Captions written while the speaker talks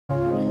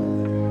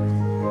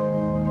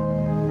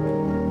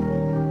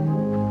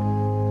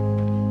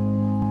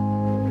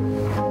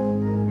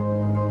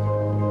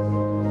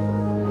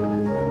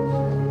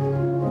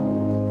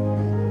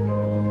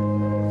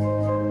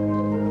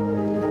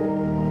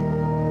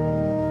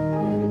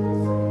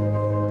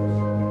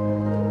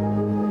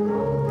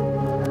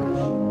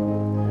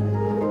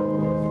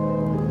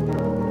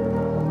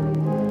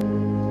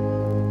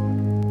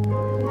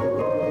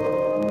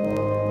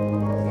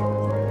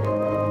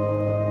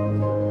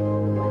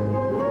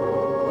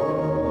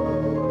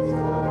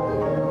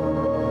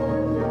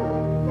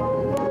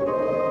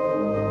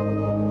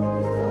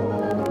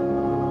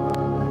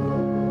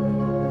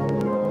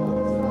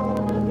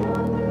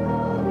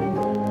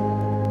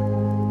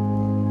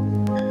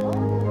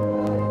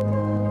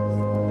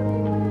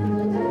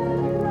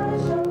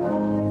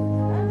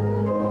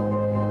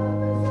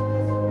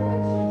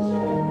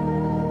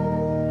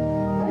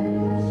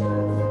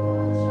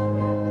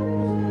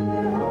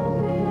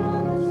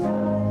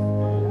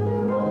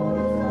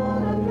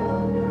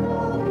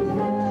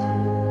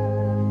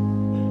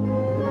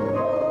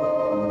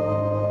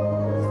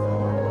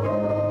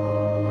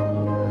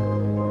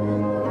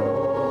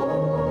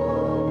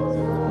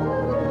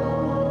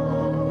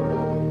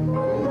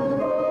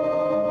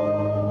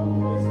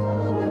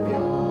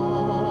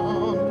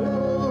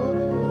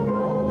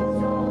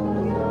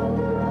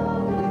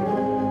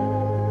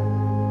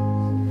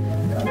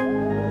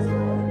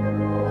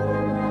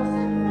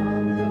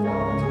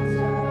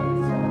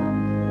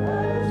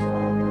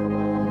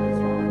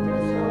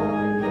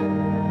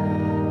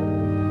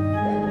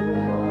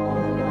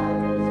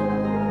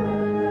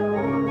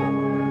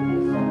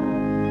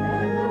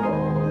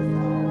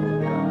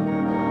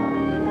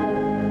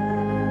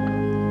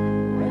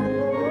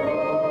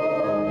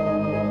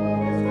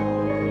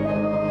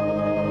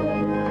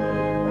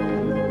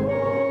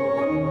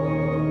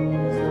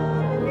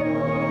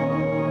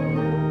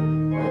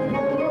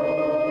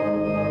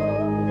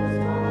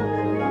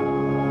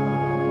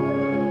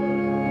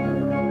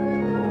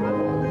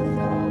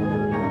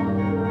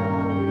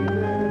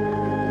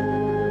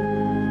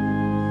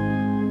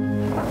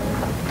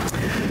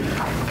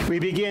We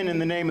begin in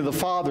the name of the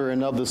Father,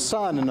 and of the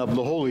Son, and of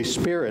the Holy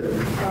Spirit.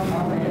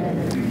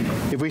 Amen.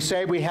 If we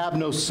say we have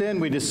no sin,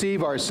 we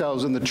deceive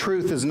ourselves, and the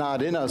truth is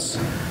not in us.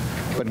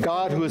 But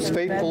God, who is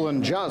faithful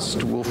and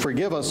just, will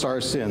forgive us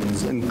our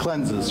sins and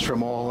cleanse us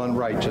from all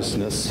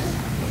unrighteousness.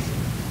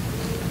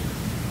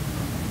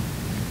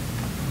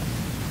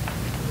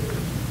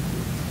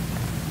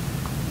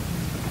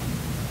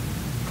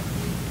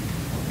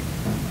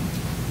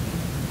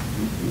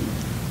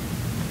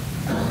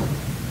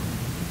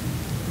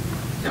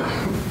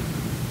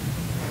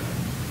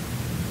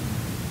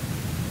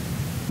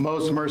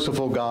 Most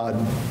merciful God,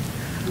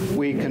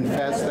 we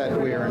confess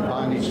that we are in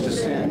bondage to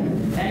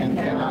sin and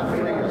cannot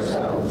free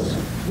ourselves.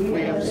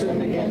 We have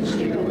sinned against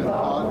you in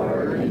thought,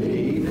 word, and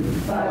deed,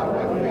 by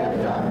what we have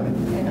done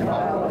and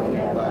by what we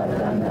have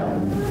left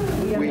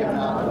undone. We have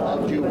not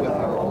loved you with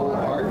our whole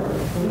heart.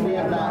 We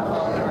have not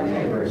loved our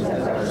neighbors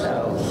as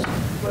ourselves.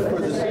 For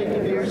the sake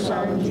of your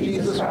Son,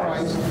 Jesus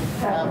Christ,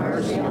 have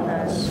mercy on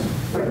us.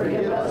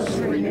 Forgive us,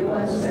 renew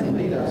us, and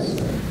lead us,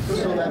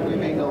 so that we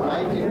may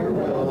delight in your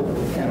will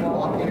and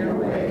walk in your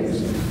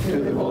ways, to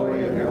the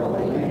glory of your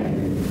holy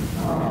name.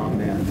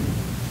 Amen.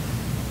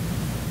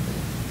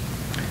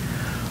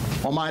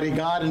 Almighty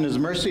God, in his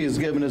mercy, has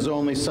given his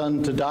only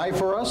Son to die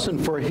for us,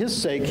 and for his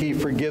sake he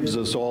forgives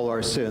us all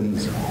our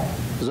sins.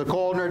 As a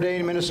called and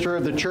ordained minister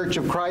of the Church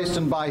of Christ,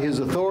 and by his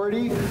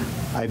authority,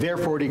 I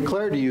therefore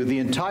declare to you the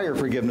entire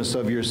forgiveness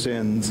of your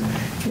sins,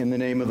 in the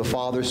name of the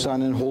Father,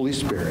 Son, and Holy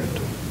Spirit.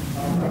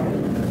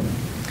 Amen.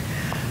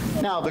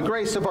 Now, the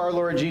grace of our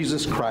Lord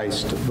Jesus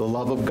Christ, the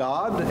love of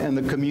God, and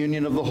the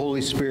communion of the Holy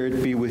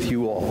Spirit be with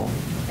you all.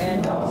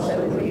 And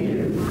also with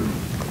you.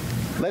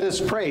 Let us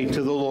pray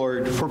to the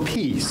Lord for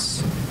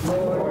peace.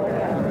 Lord,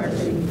 have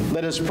mercy.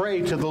 Let us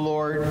pray to the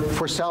Lord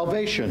for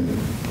salvation.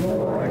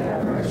 Lord,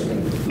 have mercy.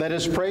 Let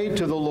us pray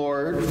to the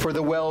Lord for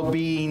the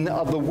well-being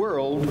of the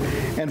world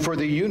and for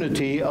the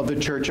unity of the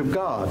Church of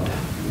God.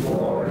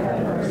 Lord,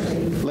 have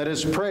mercy. Let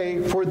us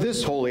pray for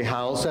this holy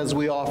house as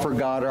we offer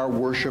God our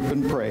worship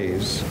and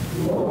praise.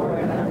 Lord,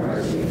 have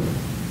mercy.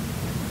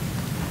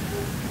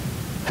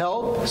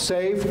 Help,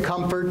 save,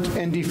 comfort,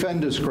 and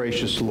defend us,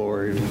 gracious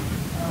Lord.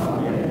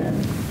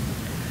 Amen.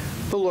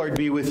 The Lord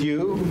be with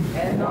you.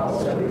 And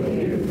also with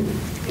you.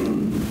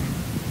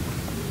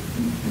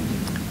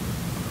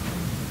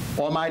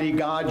 Almighty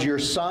God, your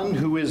Son,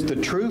 who is the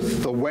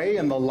truth, the way,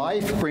 and the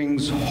life,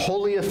 brings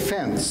holy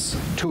offense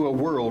to a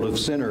world of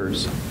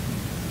sinners.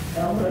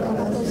 Help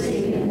us to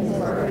see in his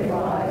perfect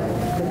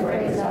life the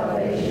great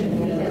salvation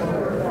he has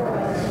worked for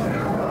us on the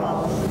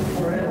cross,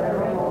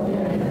 forever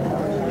amen.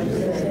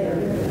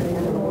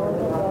 And the Lord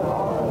of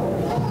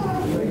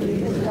all, through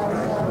Jesus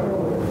Christ our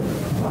Lord.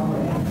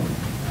 Amen.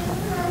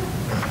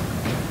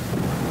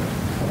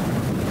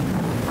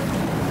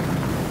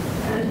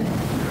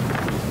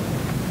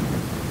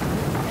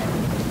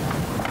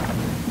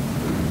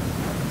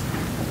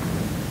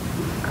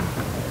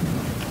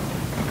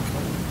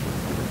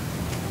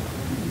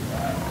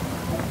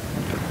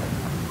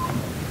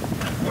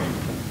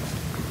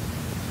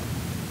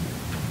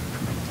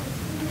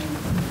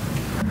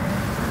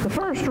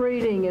 First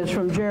reading is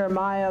from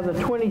Jeremiah, the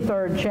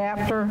 23rd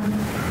chapter,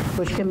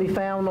 which can be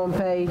found on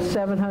page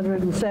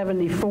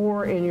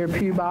 774 in your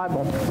Pew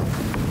Bible.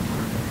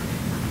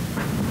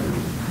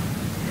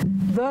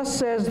 Thus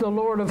says the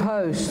Lord of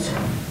hosts,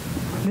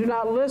 do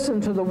not listen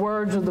to the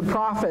words of the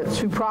prophets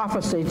who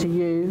prophesy to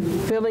you,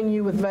 filling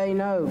you with vain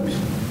hopes.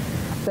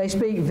 They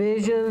speak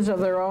visions of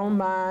their own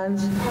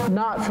minds,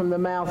 not from the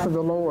mouth of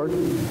the Lord.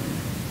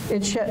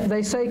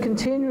 They say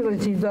continually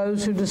to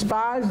those who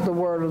despise the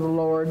word of the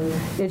Lord,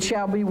 it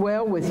shall be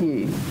well with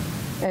you.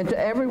 And to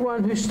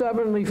everyone who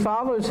stubbornly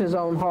follows his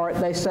own heart,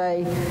 they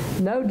say,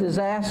 no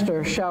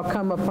disaster shall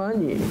come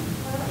upon you.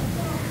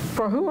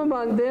 For who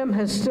among them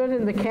has stood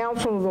in the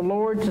counsel of the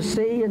Lord to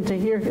see and to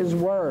hear his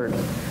word,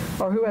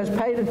 or who has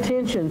paid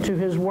attention to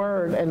his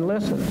word and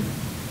listened?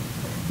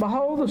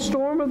 Behold, the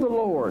storm of the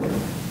Lord.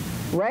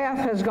 Wrath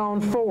has gone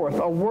forth,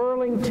 a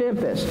whirling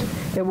tempest.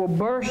 It will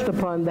burst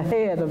upon the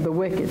head of the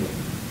wicked.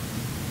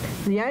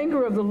 The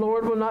anger of the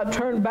Lord will not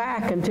turn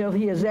back until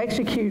he has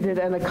executed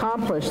and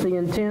accomplished the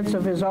intents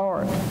of his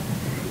heart.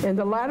 In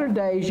the latter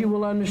days you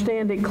will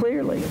understand it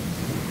clearly.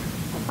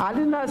 I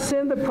did not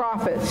send the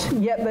prophets,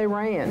 yet they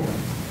ran.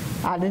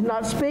 I did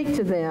not speak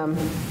to them,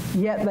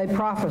 yet they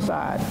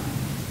prophesied.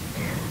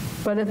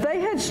 But if they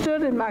had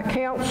stood in my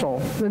counsel,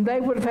 then they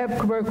would have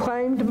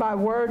proclaimed my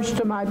words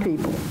to my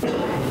people,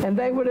 and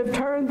they would have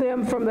turned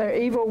them from their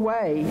evil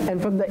way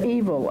and from the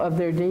evil of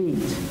their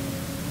deeds.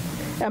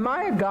 Am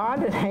I a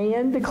God at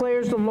hand,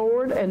 declares the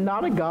Lord, and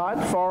not a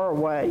God far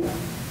away?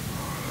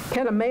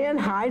 Can a man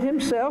hide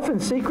himself in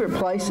secret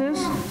places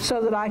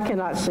so that I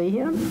cannot see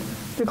him,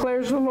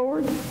 declares the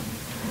Lord?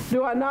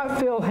 Do I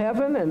not fill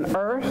heaven and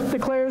earth,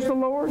 declares the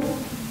Lord?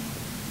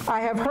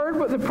 I have heard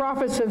what the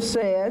prophets have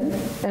said,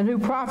 and who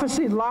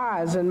prophesied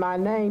lies in my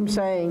name,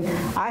 saying,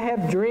 I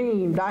have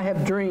dreamed, I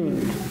have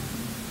dreamed.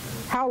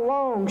 How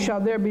long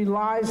shall there be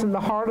lies in the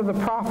heart of the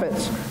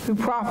prophets who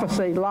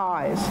prophesy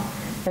lies,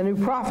 and who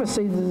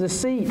prophesy the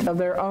deceit of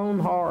their own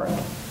heart?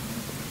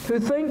 who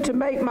think to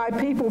make my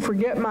people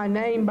forget my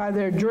name by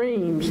their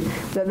dreams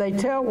that they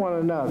tell one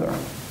another,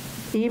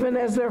 even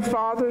as their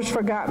fathers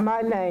forgot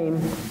my name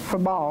for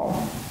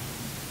Baal.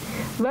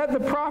 Let the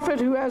prophet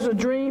who has a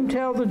dream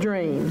tell the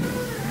dream,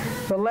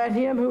 but let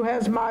him who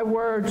has my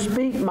word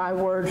speak my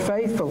word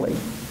faithfully.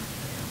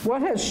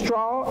 What has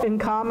straw in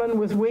common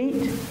with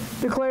wheat,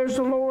 declares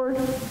the Lord?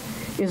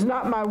 Is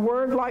not my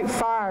word like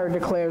fire,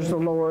 declares the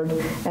Lord,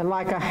 and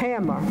like a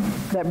hammer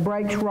that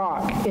breaks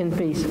rock in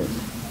pieces?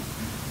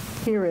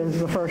 Here is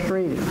the first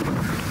reading.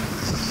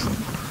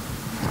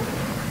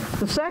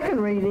 The second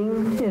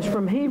reading is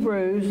from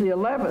Hebrews, the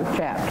 11th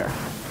chapter,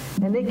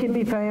 and it can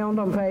be found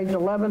on page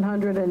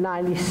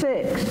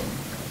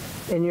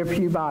 1196 in your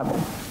Pew Bible.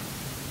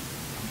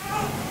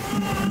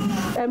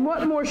 And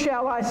what more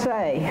shall I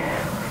say?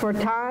 For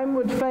time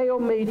would fail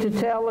me to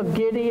tell of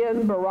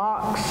Gideon,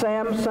 Barak,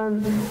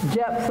 Samson,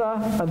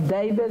 Jephthah, of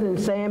David and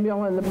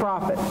Samuel and the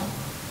prophets,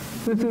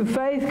 who through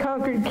faith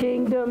conquered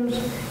kingdoms,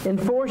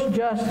 enforced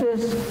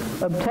justice,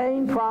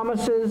 obtained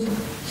promises,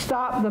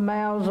 stopped the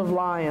mouths of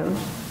lions,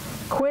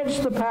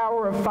 quenched the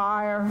power of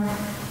fire,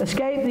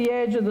 escaped the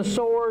edge of the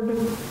sword,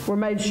 were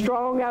made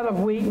strong out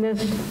of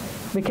weakness,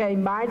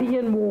 became mighty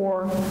in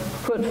war,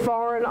 put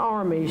foreign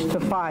armies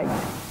to fight.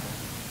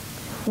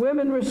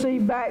 Women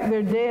received back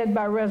their dead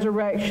by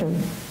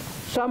resurrection.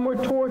 Some were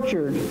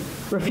tortured,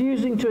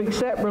 refusing to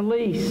accept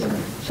release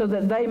so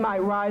that they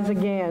might rise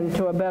again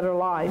to a better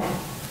life.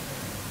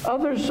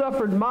 Others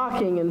suffered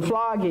mocking and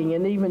flogging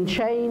and even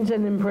chains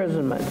and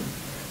imprisonment.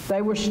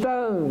 They were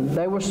stoned.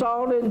 They were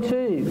sawed in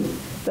two.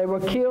 They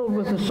were killed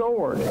with the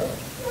sword.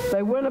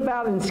 They went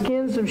about in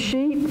skins of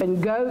sheep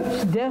and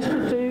goats,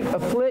 destitute,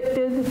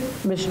 afflicted,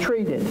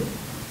 mistreated,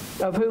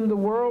 of whom the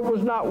world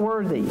was not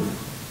worthy,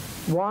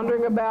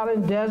 wandering about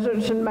in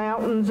deserts and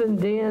mountains and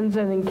dens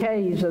and in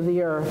caves of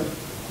the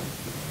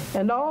earth.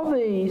 And all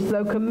these,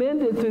 though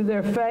commended through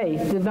their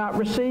faith, did not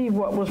receive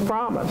what was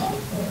promised,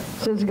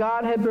 since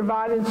God had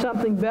provided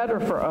something better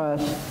for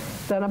us,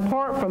 that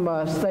apart from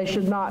us they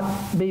should not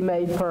be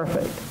made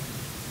perfect.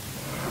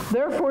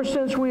 Therefore,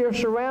 since we are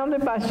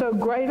surrounded by so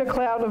great a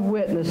cloud of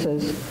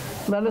witnesses,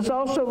 let us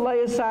also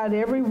lay aside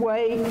every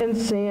weight and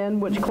sin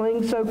which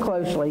clings so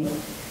closely,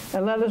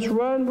 and let us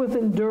run with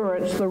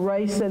endurance the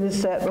race that is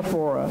set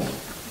before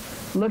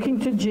us, looking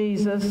to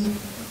Jesus,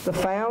 the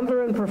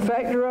founder and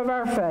perfecter of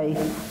our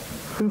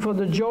faith, who for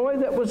the joy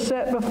that was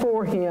set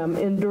before him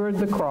endured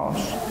the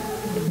cross,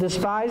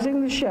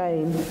 despising the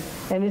shame,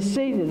 and is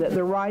seated at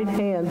the right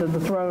hand of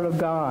the throne of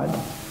God.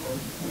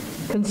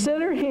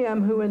 Consider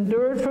him who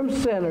endured from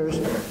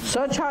sinners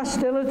such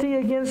hostility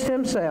against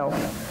himself,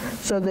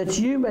 so that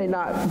you may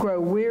not grow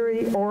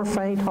weary or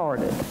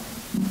faint-hearted.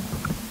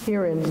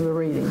 Here ends the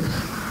reading.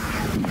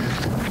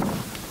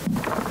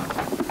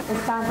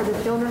 It's time for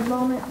the children's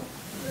moment.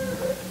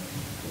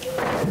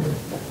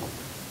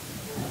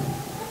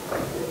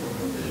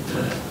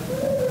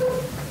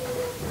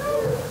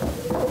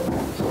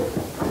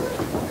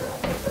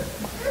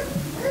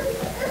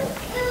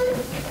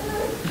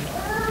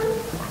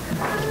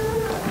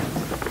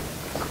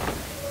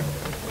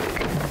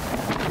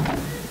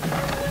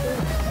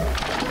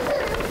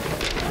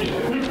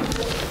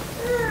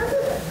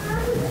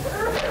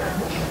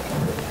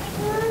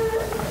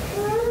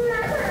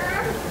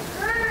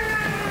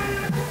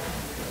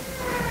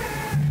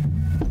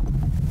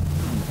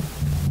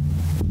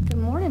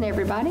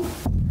 Everybody.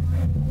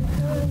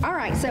 All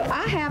right, so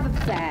I have a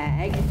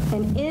bag,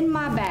 and in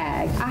my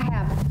bag I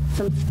have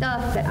some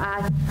stuff that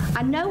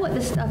I know what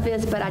this stuff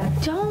is, but I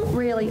don't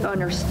really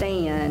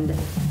understand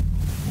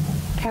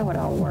how it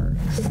all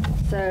works.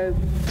 So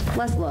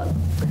let's look.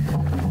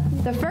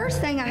 The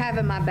first thing I have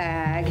in my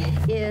bag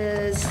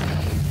is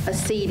a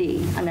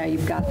CD. I know you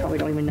guys probably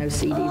don't even know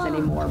CDs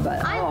anymore,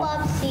 but I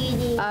love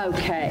CDs.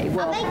 Okay,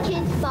 well, I like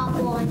Kids Pop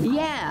one.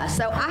 Yeah,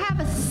 so I have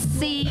a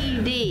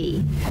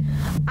CD.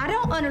 I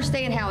don't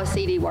understand how a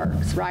CD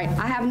works, right?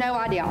 I have no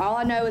idea. All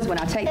I know is when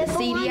I take the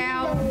CD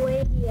out,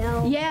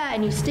 yeah,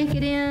 and you stick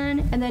it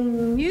in, and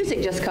then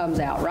music just comes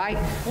out, right?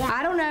 Yeah.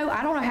 I don't know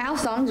how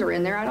songs are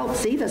in there. I don't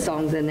see the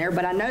songs in there,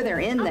 but I know they're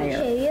in there.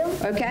 I'll show you.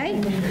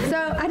 Okay?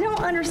 So I don't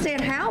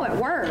understand how it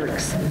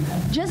works.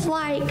 Just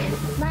like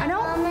My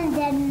mom and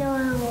dad know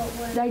how it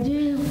works. They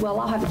do? Well,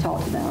 I'll have to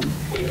talk to them.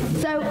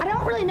 So I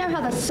don't really know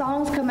how the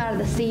songs come out of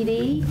the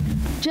CD.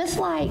 Just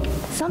like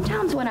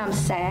sometimes when I'm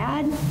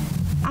sad,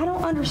 I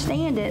don't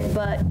understand it,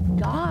 but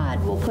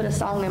God will put a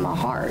song in my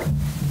heart.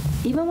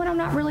 Even when I'm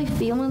not really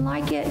feeling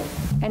like it,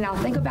 and I'll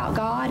think about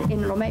God,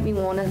 and it'll make me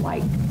want to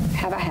like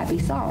have a happy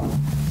song.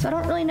 So I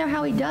don't really know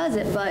how he does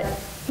it, but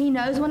he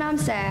knows when I'm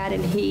sad,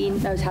 and he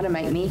knows how to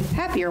make me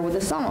happier with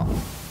a song.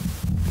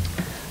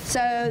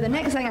 So the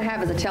next thing I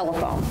have is a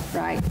telephone,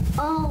 right?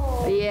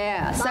 Oh.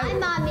 Yeah. So my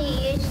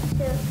mommy used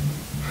to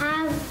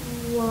have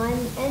one,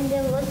 and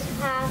then let's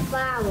have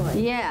that one.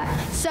 Yeah.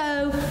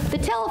 So the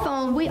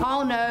telephone, we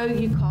all know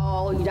you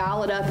call, you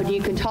dial it up, and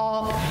you can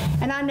talk.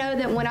 And I know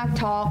that when I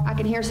talk, I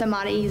can hear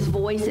somebody's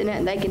voice in it,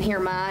 and they can hear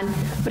mine.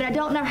 But I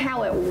don't know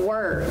how it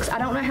works. I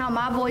don't know how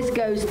my voice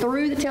goes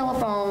through the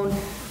telephone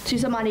to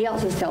somebody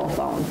else's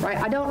telephone, right?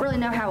 I don't really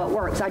know how it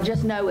works. I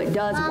just know it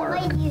does work.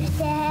 Mama used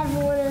to have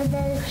one of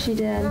those. She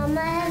did.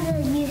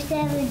 Mama used to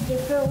have a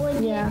different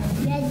one. Yeah.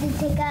 You had to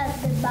take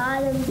out the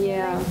bottom to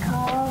Yeah. like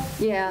call.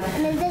 Yeah.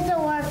 And it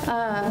doesn't work.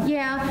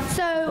 Yeah,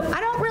 so I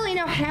don't really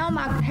know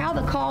how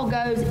the call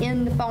goes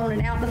in the phone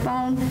and out the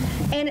phone,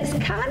 and it's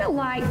kind of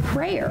like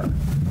prayer.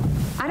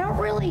 I don't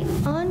really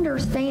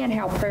understand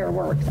how prayer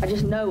works. I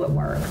just know it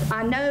works.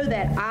 I know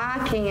that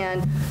I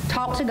can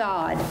talk to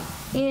God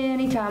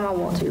anytime I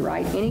want to,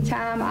 right?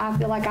 Anytime I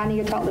feel like I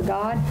need to talk to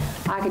God,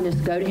 I can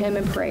just go to Him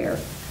in prayer.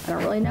 I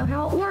don't really know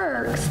how it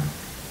works,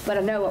 but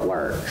I know it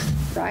works,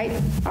 right?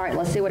 All right,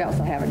 let's see what else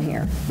I have in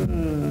here.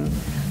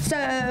 So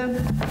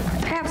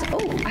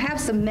I have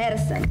some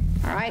medicine,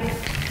 all right?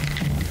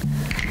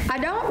 I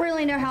don't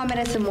really know how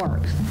medicine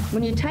works.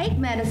 When you take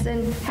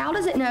medicine, how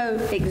does it know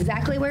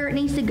exactly where it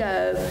needs to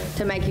go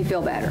to make you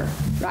feel better,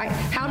 right?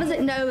 How does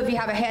it know if you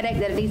have a headache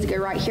that it needs to go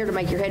right here to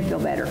make your head feel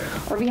better?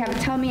 Or if you have a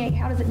tummy ache,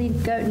 how does it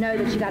know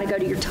that you got to go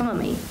to your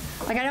tummy?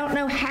 Like, I don't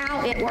know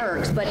how it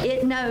works, but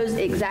it knows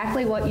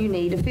exactly what you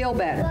need to feel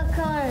better. What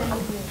color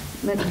is it?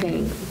 That's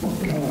pink.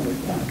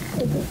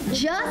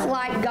 Just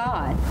like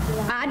God.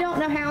 I don't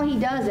know how He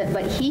does it,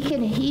 but He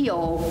can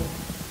heal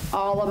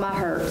all of my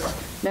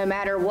hurts. No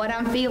matter what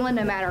I'm feeling,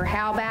 no matter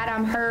how bad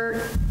I'm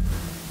hurt,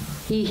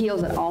 He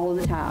heals it all of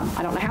the time.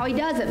 I don't know how He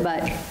does it,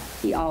 but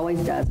He always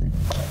does it.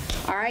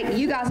 All right,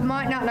 you guys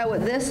might not know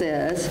what this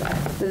is.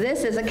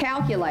 This is a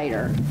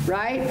calculator,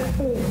 right?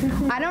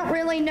 I don't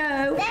really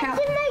know how...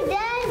 That's in my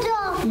dad's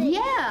office.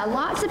 Yeah,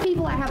 lots of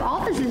people that have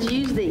offices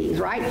use these,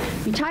 right?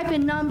 You type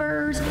in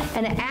numbers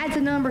and it adds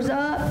the numbers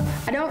up.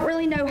 I don't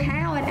really know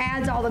how it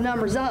adds all the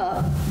numbers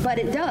up, but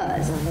it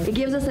does. It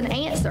gives us an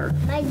answer.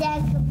 My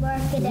dad can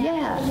work it out.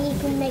 Yeah. He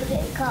can make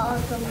it call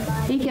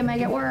somebody. He can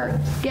make it work.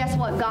 Guess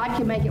what? God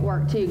can make it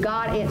work too.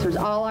 God answers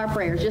all our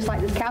prayers. Just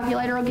like this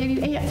calculator will give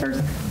you answers,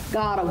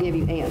 God will give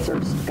you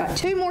answers. Got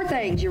two more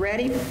things. You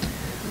ready?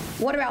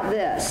 What about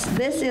this?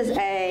 This is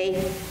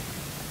a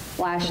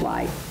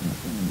flashlight.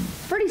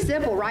 It's pretty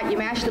simple, right? You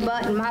mash the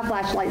button. My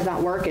flashlight's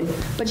not working,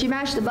 but you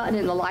mash the button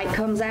and the light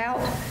comes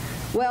out.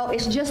 Well,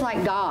 it's just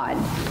like God.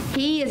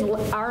 He is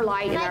our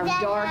light in our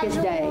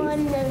darkest days.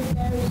 One of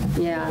those.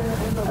 Yeah.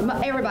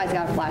 Everybody's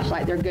got a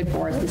flashlight. They're good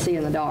for us to see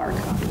in the dark.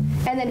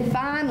 And then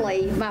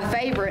finally, my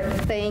favorite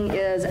thing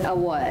is a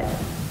what?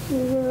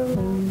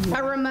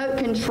 A remote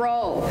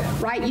control,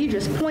 right? You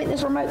just point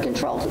this remote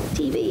control to the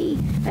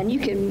TV and you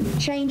can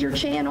change your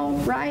channel,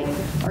 right?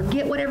 Or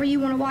get whatever you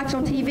want to watch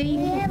on TV.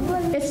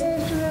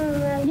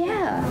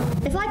 Yeah,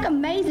 it's like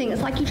amazing.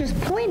 It's like you just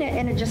point it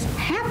and it just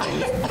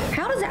happens.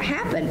 How does it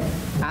happen?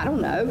 I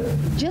don't know.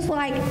 Just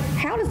like,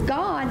 how does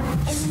God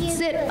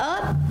sit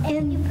up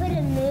and you put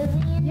a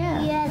movie in,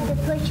 Yeah. you have to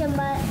push a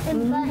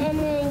button and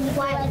then you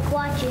like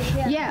watch a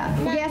show. Yeah,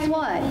 well, guess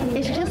what?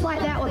 It's just like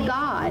that with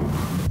God.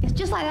 It's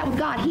just like that with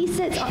God. He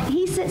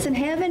sits in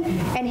heaven,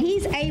 and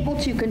He's able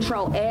to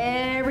control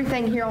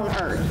everything here on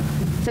earth.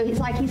 So it's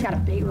like He's got a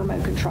big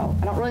remote control.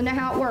 I don't really know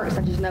how it works.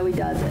 I just know He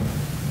does it.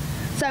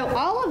 So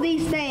all of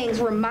these things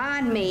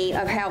remind me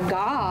of how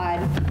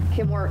God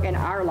can work in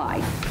our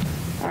life.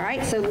 All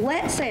right, so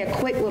let's say a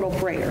quick little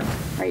prayer.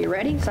 Are you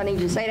ready? So I need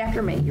you to say it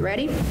after me. You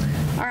ready?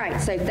 All right,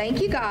 so thank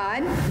you,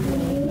 God,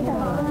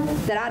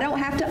 that I don't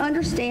have to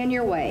understand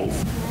your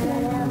ways.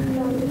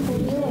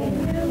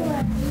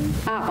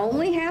 I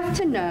only have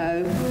to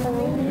know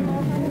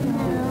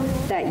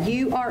that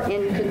you are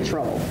in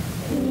control.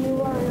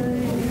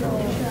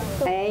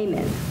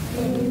 Amen.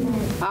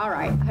 All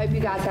right. I hope you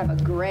guys have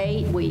a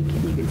great week.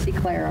 You can see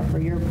Clara for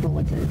your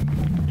bulletin.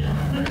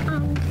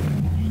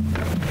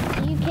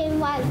 You can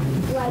like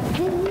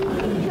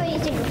Disney,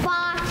 Crazy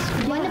Fox,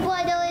 Wonder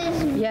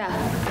Brothers. Yeah.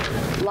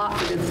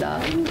 Lots of good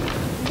stuff.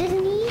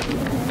 Disney.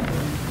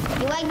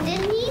 You like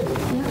Disney?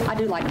 Yeah, I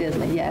do like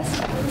Disney, yes.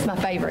 It's my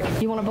favorite.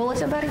 You want a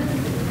bulletin, buddy?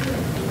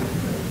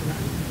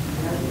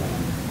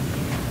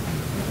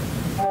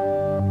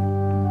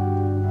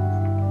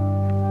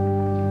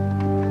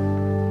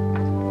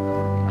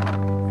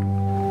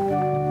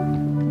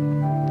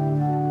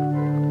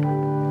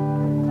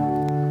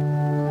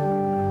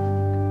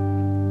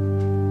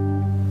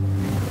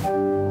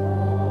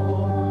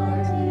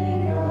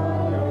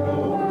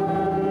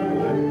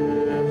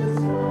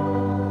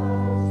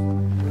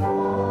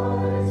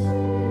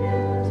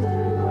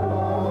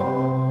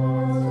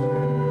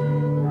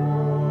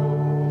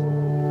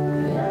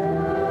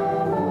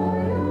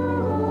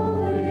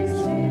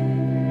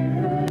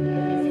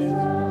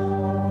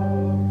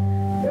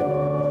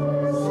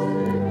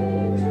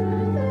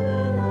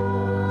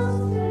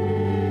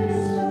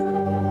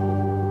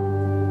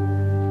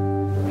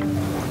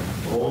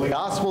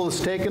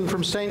 Taken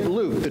from St.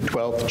 Luke, the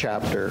 12th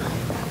chapter.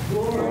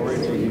 Glory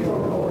to you,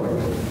 Lord.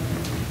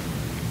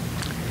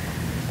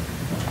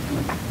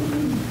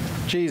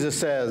 Jesus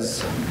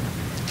says,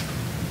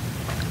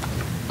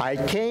 I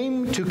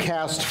came to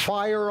cast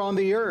fire on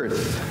the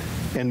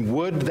earth, and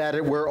would that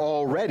it were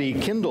already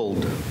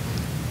kindled.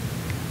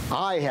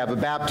 I have a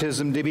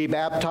baptism to be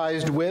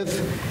baptized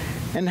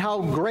with, And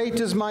how great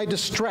is my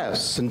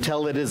distress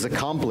until it is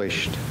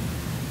accomplished.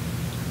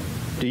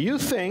 Do you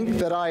think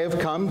that I have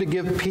come to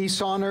give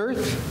peace on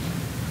earth?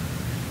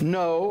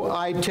 No,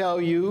 I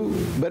tell you,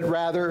 but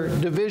rather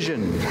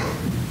division.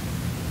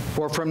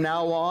 For from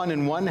now on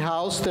in one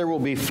house there will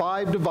be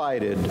 5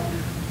 divided,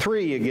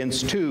 3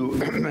 against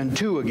 2, and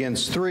 2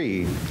 against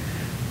 3.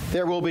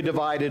 There will be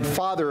divided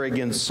father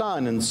against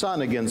son, and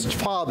son against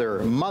father,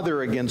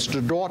 mother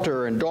against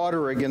daughter, and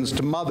daughter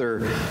against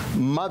mother,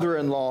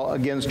 mother-in-law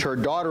against her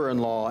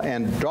daughter-in-law,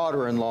 and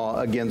daughter-in-law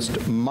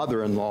against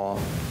mother-in-law.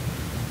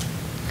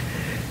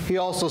 He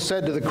also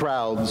said to the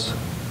crowds,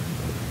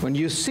 when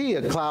you see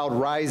a cloud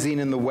rising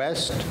in the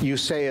west, you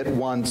say at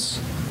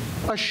once,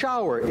 a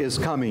shower is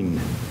coming.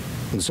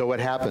 And so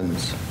it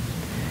happens.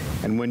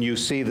 And when you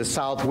see the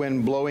south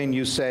wind blowing,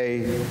 you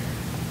say,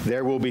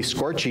 there will be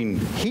scorching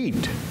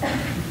heat,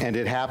 and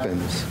it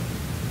happens.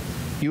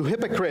 You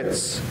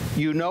hypocrites,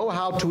 you know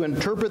how to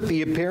interpret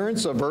the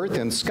appearance of earth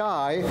and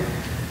sky,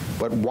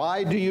 but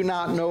why do you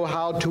not know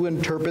how to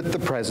interpret the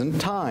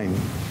present time?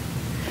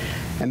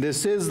 And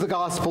this is the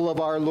gospel of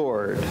our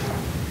Lord.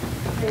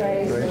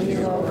 Praise to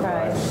you, O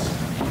Christ.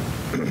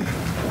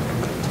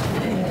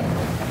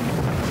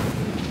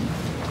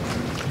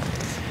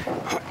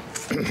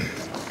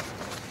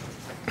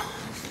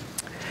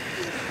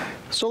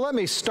 So let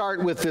me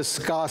start with this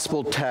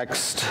gospel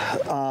text.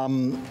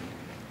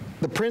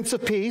 The Prince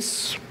of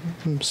Peace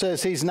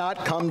says he's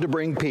not come to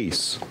bring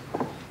peace,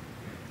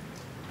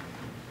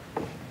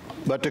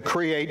 but to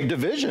create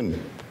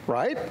division,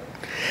 right?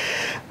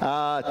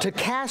 To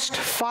cast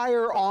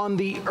fire on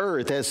the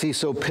earth, as he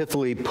so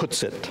pithily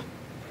puts it.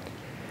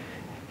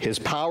 His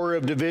power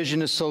of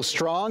division is so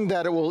strong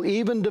that it will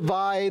even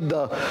divide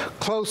the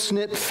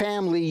close-knit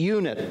family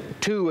unit,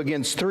 2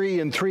 against 3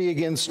 and 3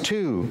 against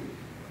 2.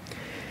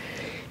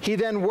 He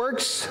then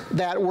works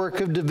that work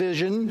of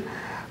division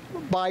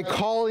by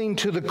calling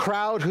to the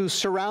crowd who's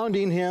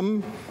surrounding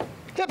him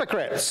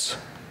hypocrites.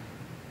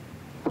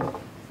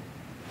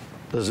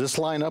 Does this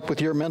line up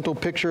with your mental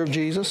picture of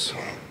Jesus?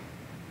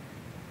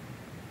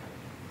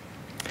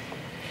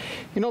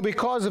 You know,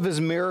 because of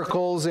his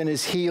miracles and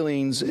his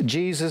healings,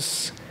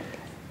 Jesus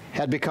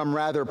had become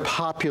rather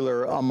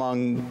popular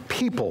among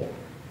people.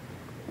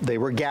 They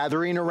were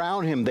gathering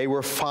around him. They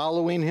were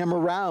following him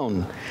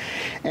around.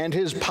 And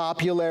his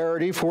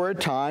popularity for a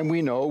time,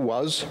 we know,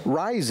 was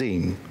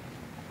rising.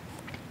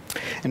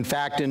 In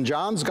fact, in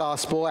John's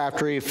gospel,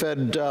 after he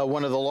fed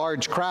one of the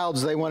large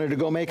crowds, they wanted to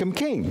go make him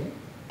king,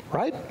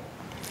 right?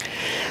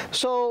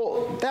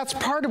 So that's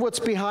part of what's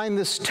behind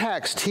this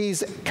text.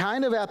 He's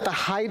kind of at the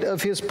height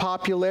of his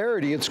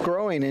popularity. It's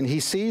growing, and he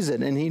sees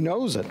it, and he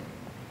knows it.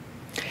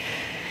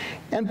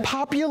 And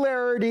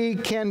popularity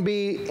can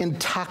be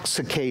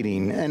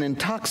intoxicating, an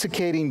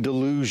intoxicating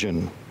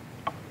delusion.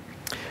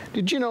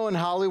 Did you know in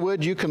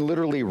Hollywood you can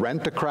literally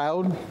rent a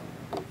crowd?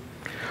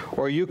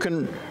 Or you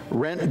can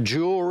rent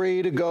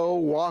jewelry to go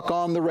walk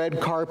on the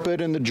red carpet,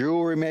 and the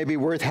jewelry may be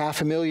worth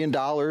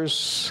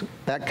 $500,000,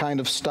 that kind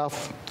of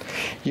stuff.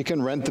 You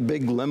can rent the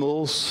big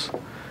limos,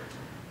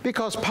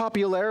 because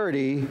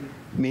popularity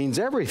means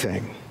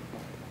everything.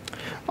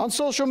 On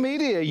social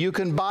media, you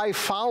can buy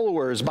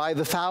followers by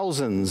the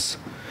thousands,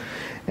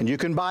 and you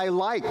can buy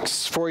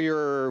likes for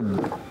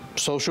your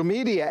social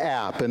media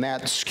app, and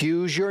that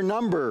skews your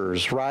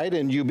numbers, right?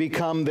 And you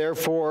become,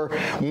 therefore,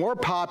 more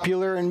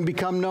popular and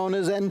become known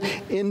as an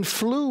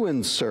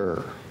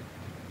influencer.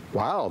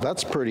 Wow,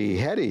 that's pretty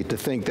heady to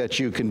think that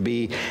you can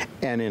be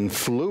an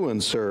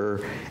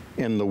influencer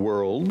in the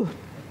world.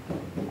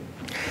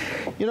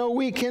 You know,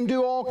 we can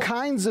do all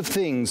kinds of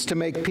things to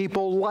make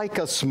people like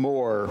us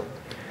more.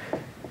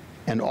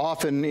 And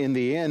often, in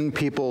the end,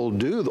 people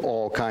do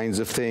all kinds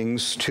of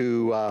things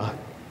to,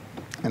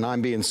 and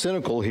I'm being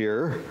cynical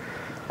here,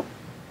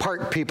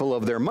 part people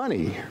of their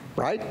money,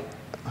 right?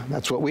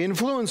 That's what we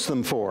influence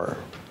them for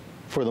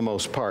the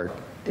most part,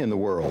 in the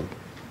world.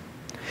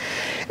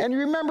 And you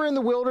remember in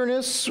the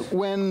wilderness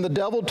when the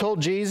devil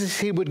told Jesus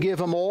he would give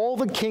him all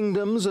the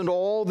kingdoms and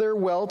all their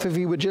wealth if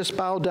he would just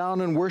bow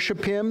down and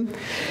worship him?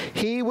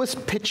 He was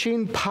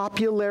pitching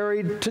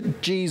popularity to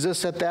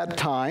Jesus at that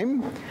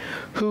time,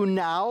 who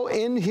now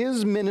in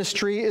his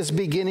ministry is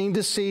beginning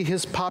to see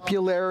his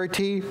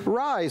popularity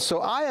rise.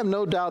 So I have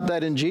no doubt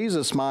that in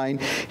Jesus'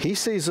 mind, he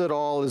sees it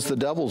all as the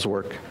devil's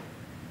work.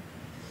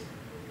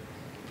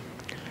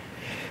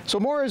 So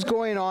more is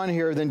going on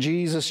here than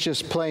Jesus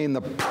just playing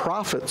the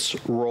prophet's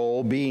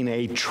role, being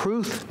a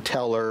truth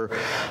teller,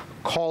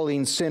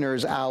 calling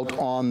sinners out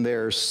on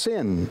their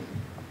sin.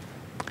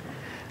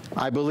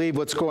 I believe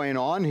what's going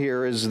on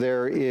here is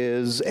there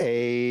is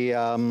a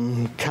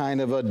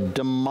kind of a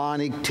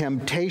demonic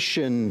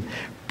temptation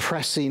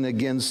pressing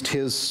against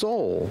his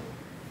soul.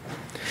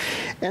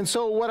 And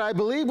so what I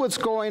believe what's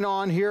going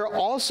on here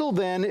also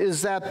then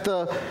is that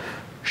the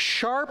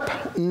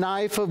sharp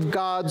knife of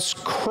God's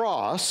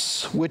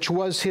cross, which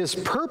was his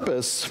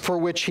purpose for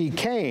which he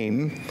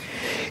came,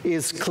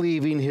 is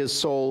cleaving his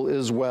soul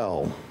as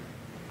well.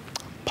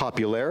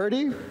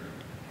 Popularity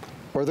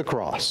or the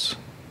cross?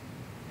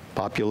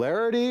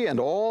 popularity and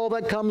all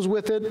that comes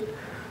with it,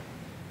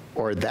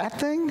 or that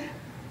thing?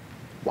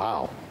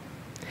 Wow.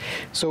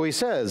 So he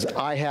says,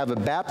 I have a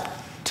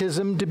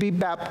baptism to be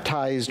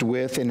baptized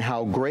with, and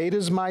how great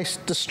is my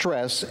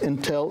distress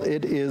until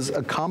it is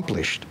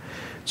accomplished.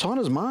 It's on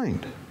his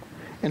mind.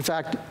 In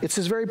fact, it's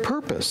his very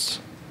purpose.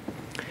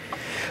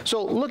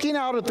 So looking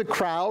out at the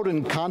crowd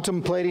and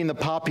contemplating the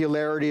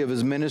popularity of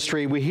his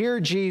ministry, we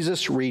hear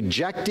Jesus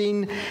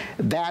rejecting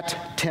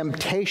that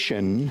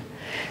temptation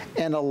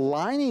and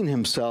aligning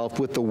himself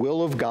with the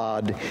will of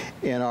God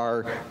in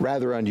our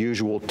rather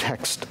unusual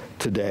text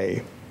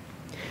today.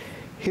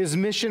 His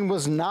mission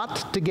was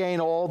not to gain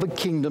all the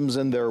kingdoms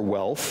and their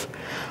wealth,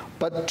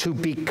 but to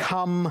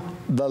become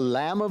the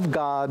Lamb of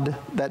God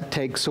that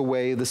takes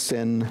away the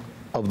sin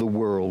of the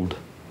world.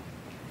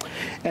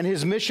 And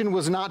his mission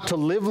was not to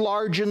live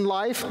large in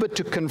life, but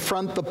to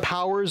confront the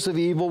powers of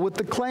evil with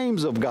the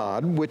claims of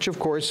God, which of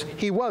course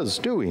he was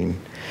doing.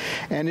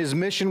 And his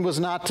mission was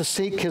not to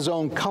seek his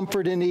own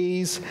comfort and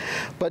ease,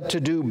 but to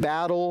do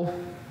battle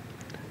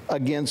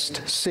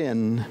against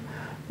sin,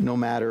 no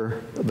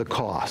matter the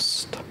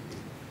cost.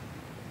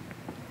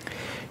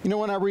 You know,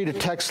 when I read a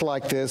text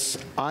like this,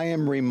 I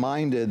am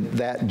reminded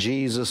that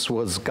Jesus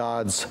was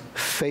God's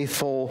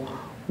faithful,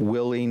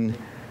 willing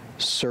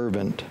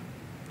servant.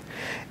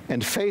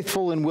 And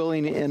faithful and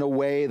willing in a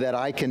way that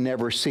I can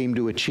never seem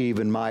to achieve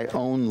in my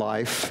own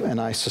life,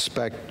 and I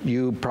suspect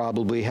you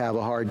probably have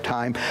a hard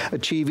time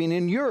achieving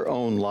in your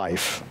own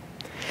life.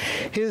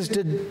 His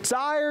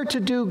desire to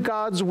do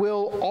God's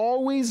will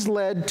always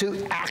led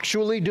to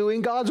actually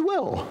doing God's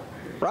will,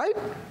 right?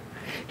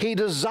 He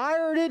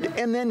desired it,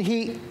 and then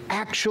he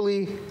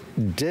actually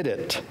did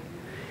it.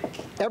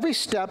 Every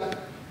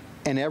step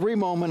and every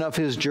moment of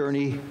his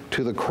journey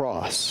to the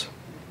cross.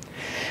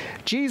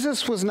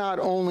 Jesus was not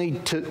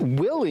only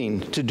willing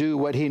to do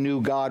what he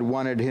knew God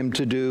wanted him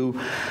to do,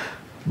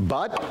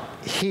 but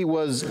he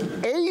was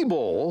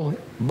able,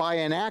 by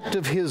an act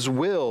of his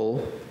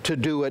will, to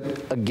do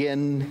it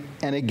again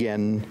and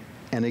again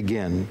and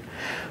again.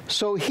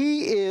 So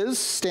he is,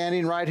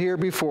 standing right here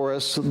before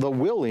us, the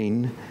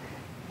willing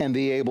and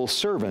the able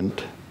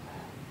servant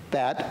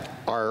that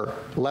our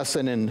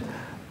lesson in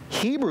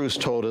Hebrews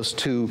told us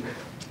to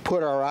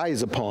put our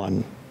eyes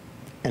upon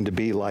and to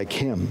be like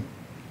him.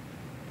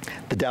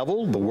 The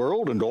devil, the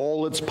world, and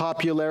all its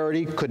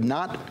popularity could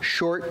not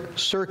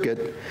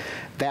short-circuit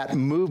that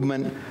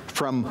movement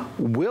from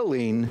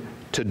willing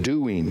to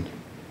doing,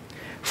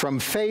 from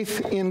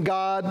faith in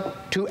God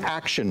to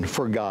action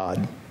for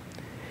God.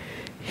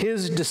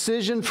 His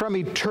decision from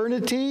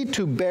eternity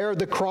to bear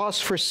the cross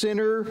for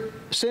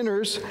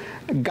sinners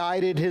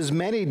guided his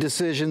many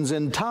decisions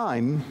in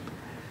time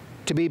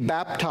to be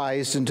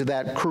baptized into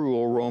that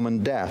cruel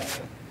Roman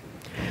death.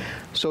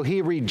 So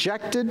he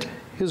rejected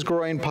his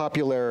growing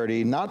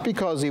popularity, not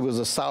because he was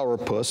a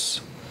sourpuss,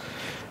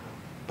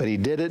 but he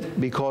did it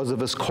because of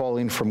his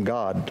calling from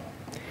God.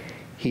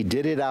 He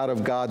did it out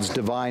of God's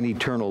divine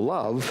eternal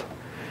love,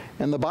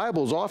 and the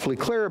Bible's awfully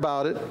clear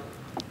about it.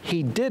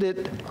 He did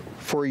it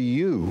for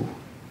you.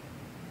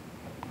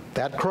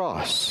 That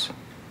cross,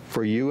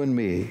 for you and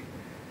me,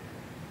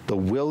 the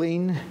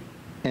willing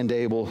and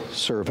able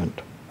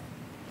servant.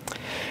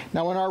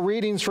 Now, in our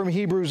readings from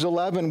Hebrews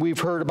 11, we've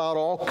heard about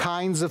all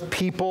kinds of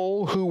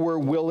people who were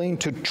willing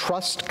to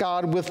trust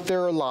God with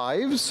their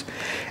lives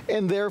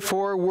and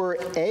therefore were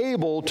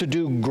able to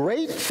do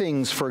great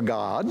things for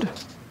God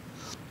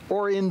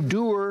or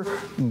endure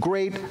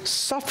great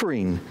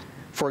suffering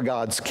for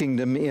God's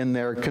kingdom in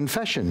their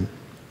confession.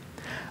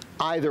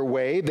 Either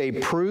way, they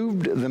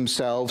proved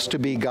themselves to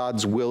be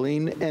God's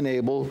willing and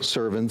able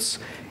servants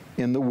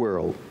in the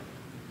world.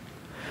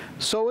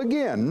 So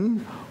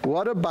again,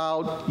 what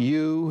about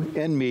you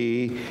and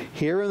me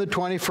here in the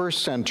 21st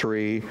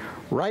century,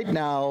 right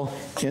now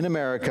in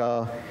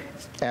America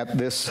at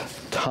this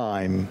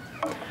time?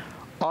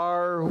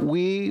 Are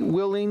we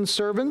willing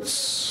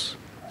servants?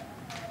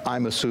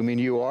 I'm assuming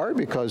you are,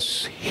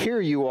 because here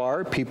you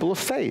are, people of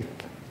faith.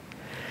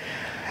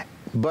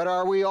 But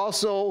are we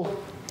also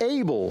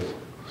able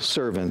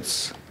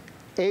servants,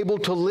 able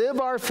to live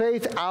our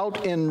faith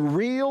out in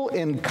real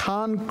and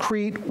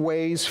concrete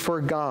ways for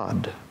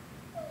God?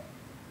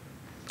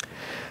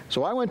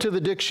 So I went to the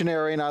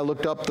dictionary and I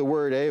looked up the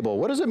word able.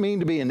 What does it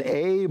mean to be an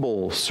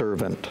able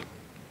servant?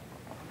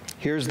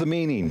 Here's the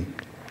meaning.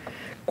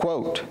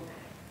 Quote,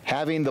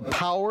 having the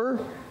power,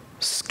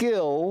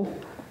 skill,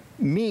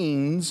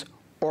 means,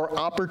 or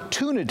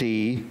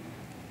opportunity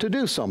to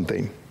do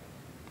something.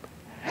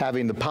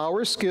 Having the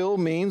power, skill,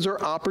 means,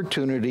 or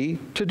opportunity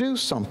to do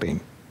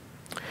something.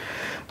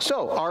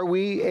 So, are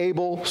we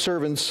able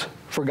servants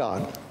for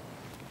God?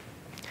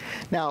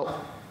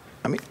 Now,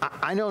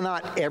 I know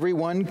not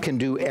everyone can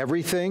do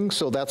everything,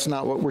 so that's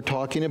not what we're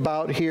talking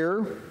about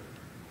here.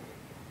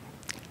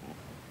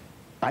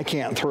 I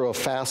can't throw a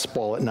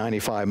fastball at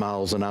 95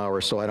 miles an hour,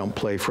 so I don't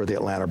play for the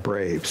Atlanta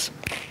Braves.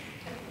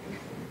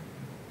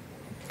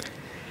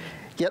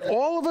 Yet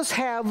all of us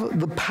have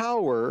the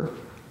power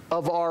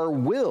of our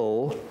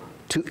will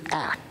to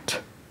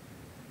act.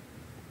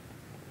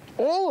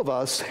 all of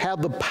us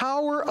have the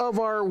power of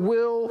our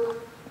will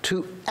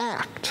to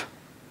act,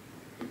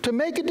 to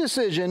make a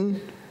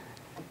decision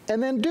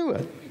and then do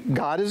it.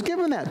 God has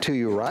given that to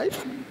you, right?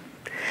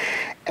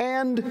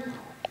 And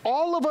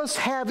all of us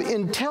have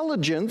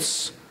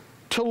intelligence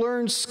to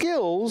learn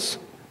skills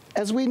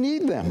as we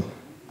need them.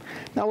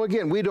 Now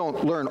again, we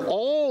don't learn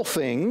all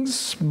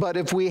things, but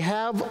if we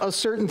have a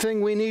certain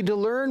thing we need to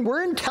learn,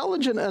 we're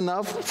intelligent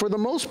enough, for the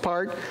most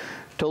part,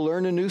 to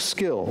learn a new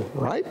skill,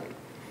 right?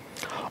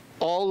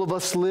 All of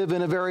us live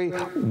in a very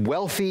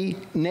wealthy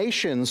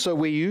nation, so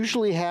we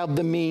usually have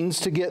the means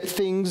to get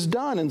things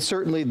done. And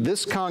certainly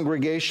this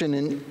congregation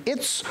in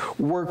its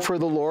work for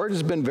the Lord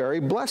has been very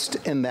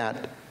blessed in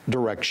that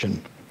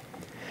direction.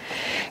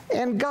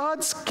 And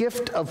God's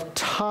gift of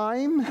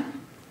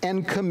time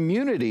and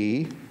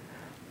community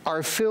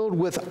are filled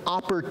with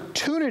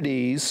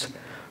opportunities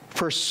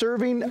for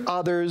serving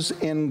others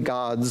in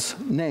God's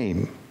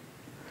name.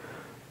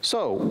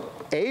 So,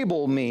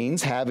 able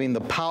means having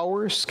the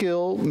power,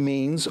 skill,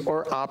 means,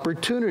 or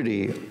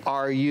opportunity.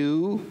 Are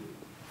you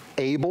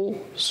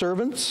able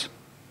servants?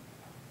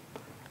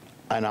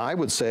 And I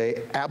would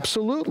say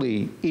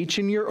absolutely, each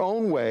in your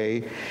own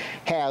way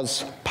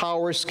has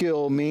power,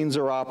 skill, means,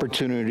 or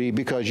opportunity,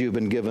 because you've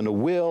been given a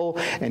will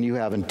and you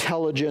have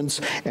intelligence,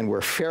 and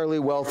we're fairly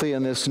wealthy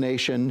in this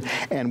nation,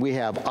 and we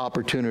have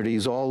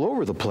opportunities all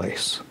over the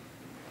place.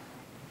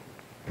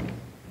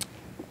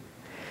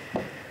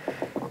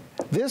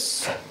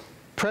 This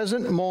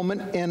present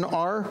moment in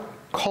our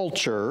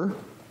culture,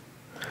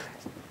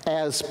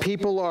 as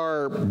people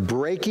are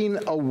breaking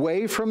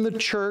away from the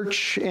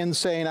church and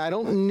saying, I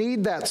don't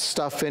need that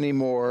stuff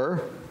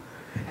anymore,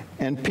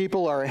 and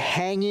people are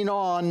hanging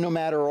on no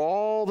matter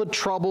all the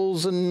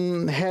troubles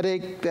and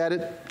headache that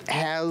it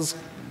has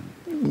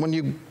when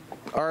you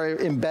are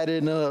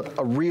embedded in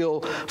a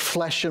real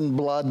flesh and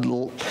blood,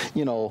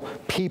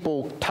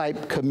 people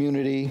type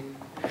community.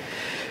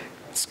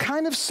 It's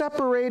kind of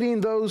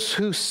separating those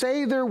who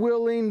say they're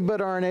willing but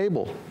aren't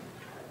able.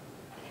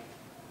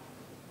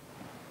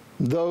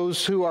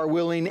 Those who are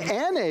willing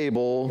and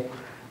able,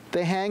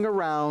 they hang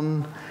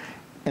around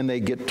and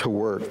they get to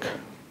work.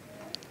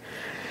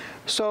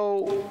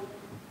 So,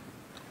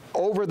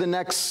 over the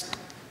next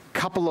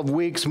couple of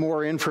weeks,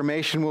 more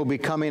information will be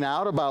coming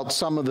out about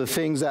some of the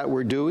things that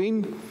we're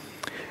doing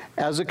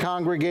as a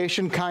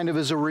congregation, kind of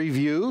as a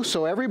review,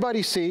 so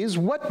everybody sees,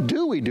 what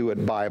do we do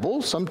at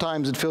Bible?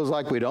 Sometimes it feels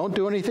like we don't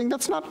do anything.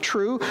 That's not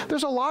true.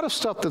 There's a lot of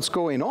stuff that's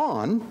going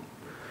on.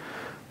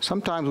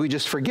 Sometimes we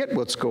just forget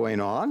what's going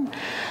on.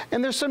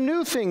 And there's some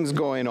new things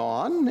going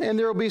on, and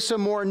there will be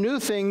some more new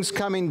things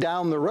coming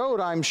down the road,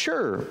 I'm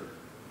sure.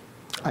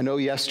 I know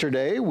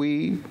yesterday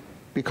we,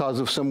 because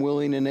of some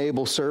willing and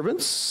able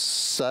servants,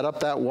 set up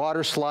that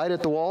water slide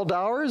at the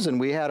Waldowers, and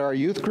we had our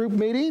youth group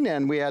meeting,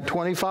 and we had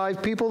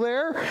 25 people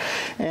there.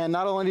 And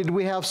not only did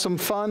we have some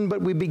fun,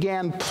 but we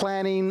began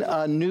planning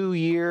a new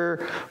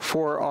year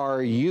for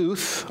our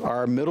youth,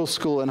 our middle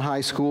school and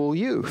high school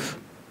youth.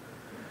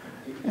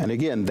 And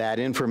again, that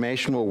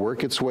information will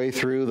work its way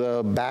through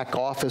the back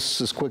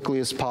office as quickly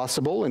as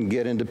possible and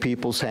get into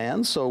people's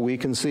hands so we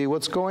can see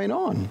what's going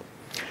on.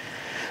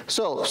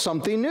 So,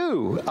 something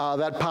new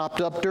that popped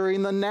up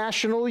during the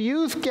National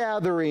Youth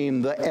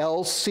Gathering, the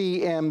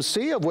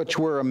LCMC, of which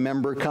we're a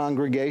member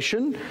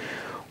congregation,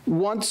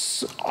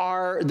 wants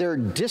their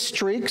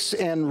districts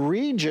and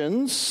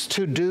regions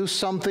to do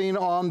something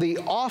on the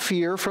off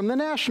year from the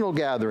national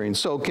gathering.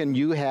 So can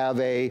you have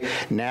a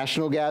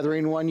national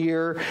gathering one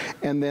year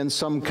and then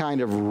some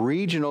kind of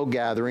regional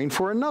gathering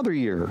for another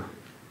year?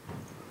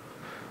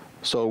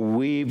 So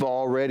we've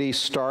already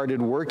started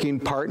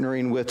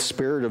partnering with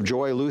Spirit of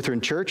Joy Lutheran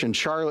Church in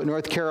Charlotte,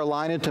 North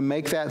Carolina, to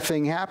make that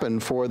thing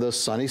happen for the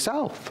sunny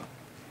South.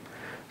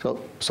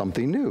 So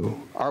something new.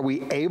 Are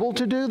we able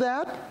to do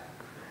that?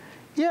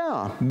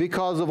 Yeah,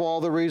 because of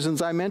all the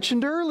reasons I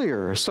mentioned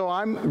earlier. So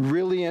I'm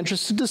really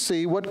interested to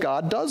see what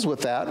God does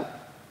with that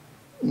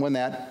when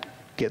that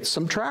gets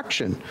some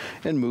traction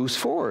and moves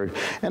forward.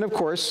 And of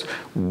course,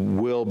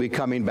 we'll be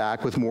coming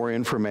back with more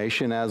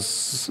information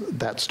as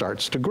that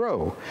starts to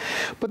grow.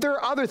 But there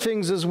are other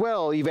things as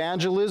well.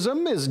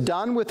 Evangelism is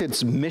done with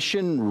its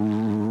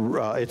mission,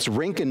 its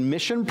Rincon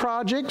mission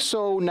project.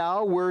 So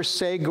now we're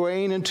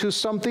segueing into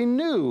something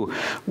new.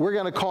 We're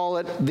going to call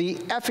it the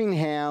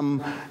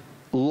Effingham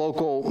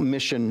Local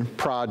Mission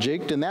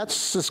Project, and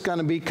that's just going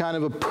to be kind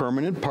of a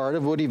permanent part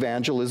of what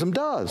evangelism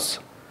does.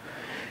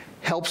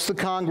 Helps the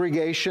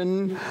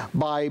congregation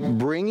by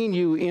bringing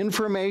you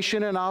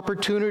information and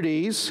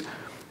opportunities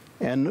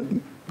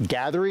and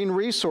gathering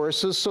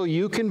resources so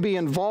you can be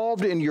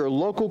involved in your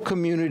local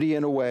community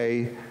in a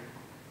way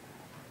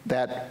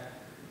that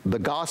the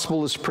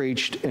gospel is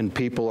preached and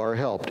people are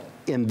helped.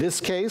 In this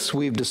case,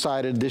 we've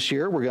decided this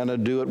year we're going to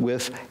do it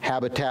with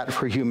Habitat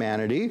for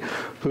Humanity,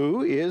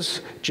 who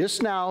is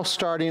just now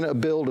starting a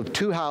build of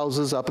 2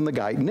 houses up in the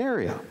Guyton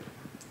area.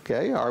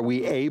 Okay, are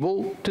we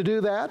able to do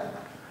that?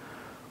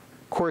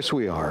 Of course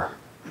we are.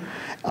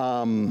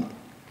 And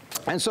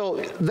so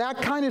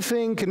that kind of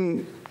thing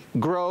can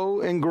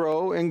grow and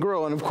grow and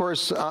grow. And of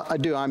course, I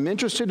do. I'm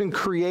interested in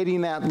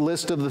creating that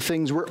list of the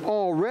things we're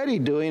already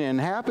doing and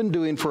have been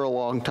doing for a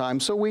long time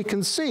so we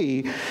can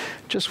see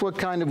just what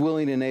kind of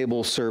willing and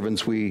able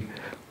servants we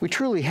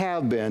truly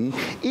have been,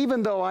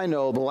 even though I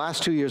know the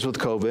last 2 years with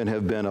COVID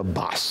have been a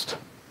bust.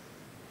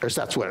 Or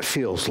that's what it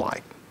feels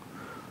like.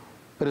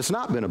 But it's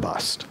not been a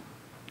bust.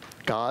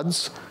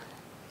 God's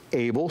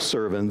able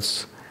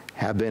servants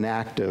have been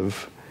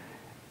active,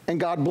 and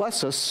God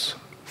bless us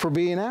for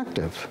being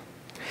active.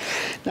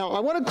 Now,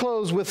 I want to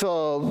close with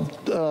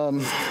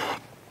a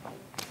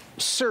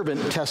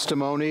servant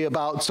testimony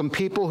about some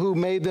people who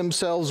made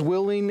themselves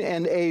willing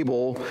and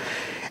able,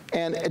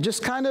 and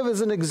just kind of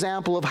as an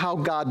example of how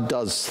God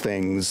does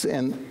things,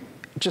 and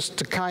just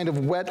to kind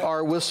of wet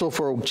our whistle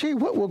for, gee,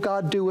 what will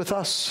God do with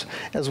us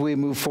as we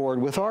move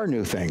forward with our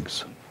new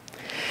things?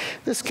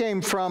 This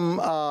came from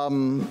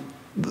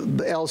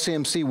the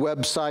LCMC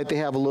website. They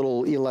have a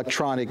little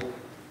electronic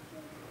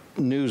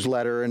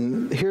newsletter,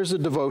 and here's a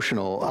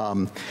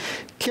devotional.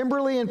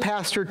 Kimberly and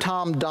Pastor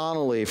Tom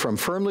Donnelly from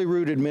Firmly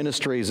Rooted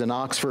Ministries in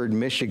Oxford,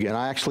 Michigan.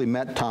 I actually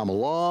met Tom a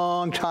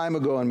long time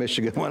ago in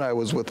Michigan when I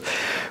was with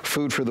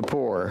Food for the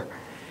Poor.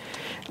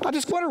 I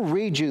just want to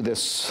read you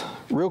this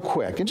real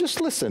quick and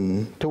just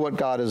listen to what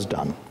God has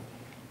done.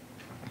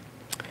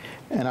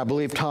 And I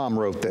believe Tom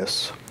wrote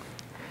this.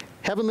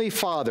 Heavenly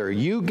Father,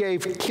 you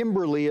gave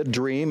Kimberly a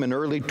dream in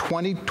early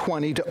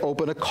 2020 to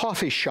open a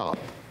coffee shop.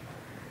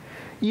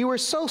 You were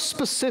so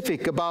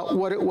specific about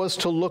what it was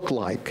to look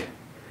like.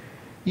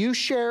 You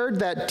shared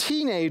that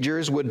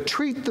teenagers would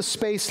treat the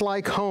space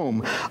like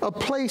home,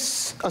 a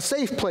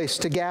safe place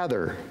to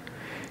gather.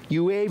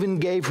 You even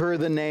gave her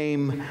the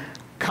name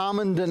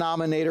Common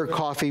Denominator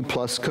Coffee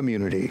Plus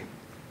Community.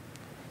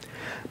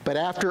 But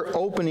after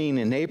opening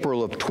in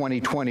April of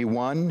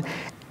 2021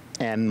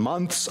 and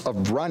months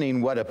of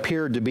running what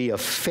appeared to be a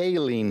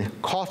failing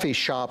coffee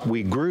shop,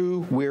 we grew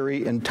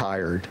weary and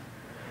tired.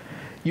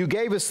 You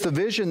gave us the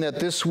vision that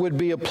this would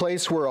be a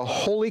place where a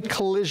holy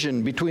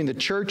collision between the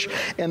church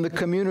and the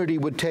community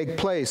would take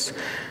place,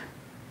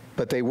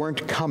 but they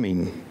weren't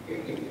coming.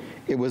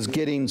 It was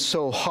getting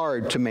so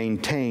hard to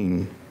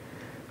maintain.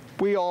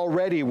 We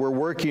already were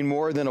working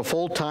more than a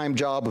full-time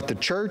job with the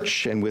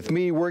church, and with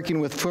me working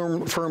with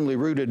Firmly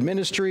Rooted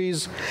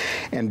Ministries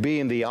and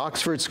being the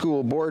Oxford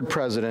School Board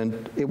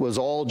President, it was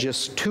all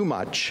just too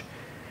much,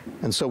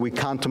 and so we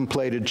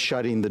contemplated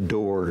shutting the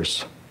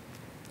doors.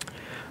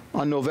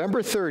 On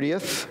November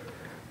 30th,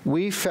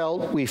 we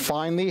felt we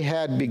finally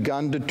had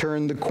begun to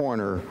turn the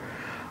corner.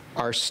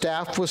 Our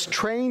staff was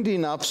trained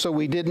enough so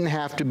we didn't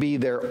have to be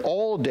there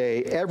all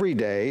day, every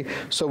day,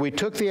 so we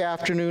took the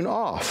afternoon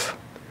off.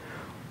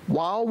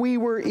 While we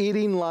were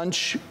eating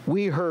lunch,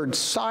 we heard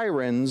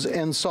sirens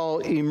and saw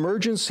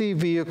emergency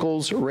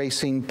vehicles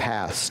racing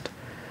past.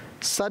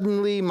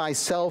 Suddenly, my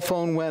cell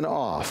phone went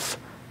off.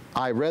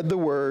 I read the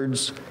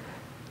words,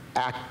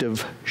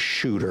 "active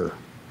shooter."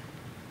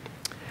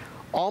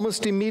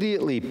 Almost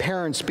immediately,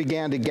 parents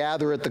began to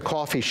gather at the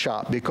coffee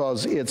shop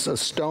because it's a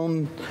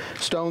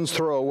stone's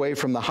throw away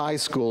from the high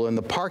school and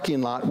the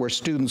parking lot where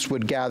students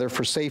would gather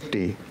for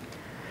safety.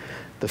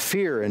 The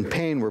fear and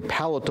pain were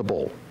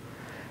palatable.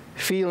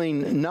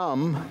 Feeling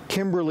numb,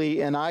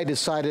 Kimberly and I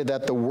decided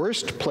that the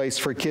worst place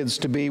for kids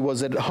to be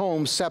was at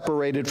home,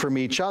 separated from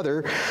each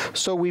other,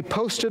 so we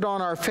posted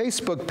on our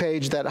Facebook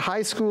page that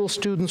high school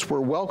students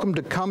were welcome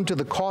to come to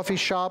the coffee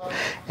shop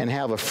and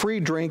have a free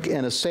drink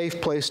and a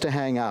safe place to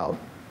hang out.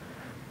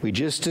 We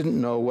just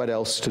didn't know what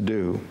else to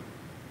do.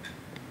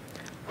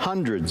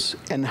 Hundreds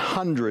and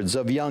hundreds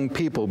of young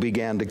people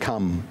began to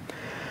come.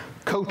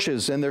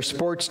 Coaches and their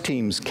sports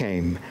teams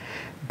came.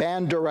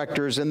 Band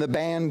directors and the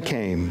band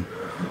came.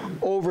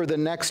 Over the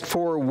next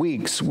 4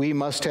 weeks, we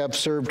must have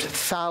served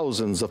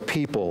thousands of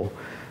people.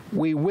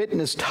 We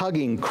witnessed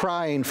hugging,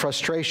 crying,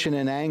 frustration,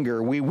 and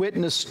anger. We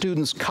witnessed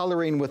students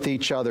coloring with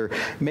each other,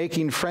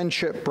 making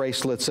friendship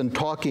bracelets and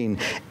talking,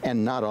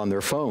 and not on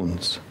their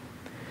phones.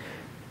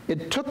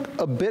 It took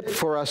a bit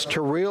for us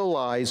to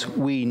realize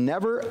we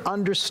never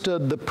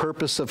understood the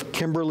purpose of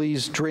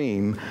Kimberly's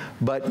dream,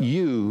 but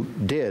you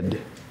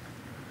did.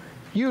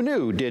 You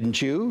knew,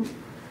 didn't you?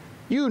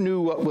 You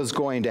knew what was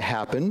going to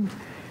happen.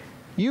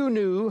 You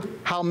knew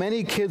how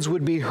many kids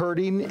would be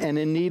hurting and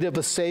in need of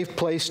a safe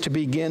place to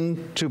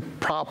begin to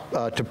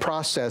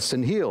process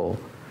and heal.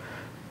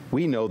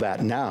 We know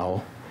that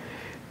now.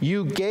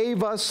 You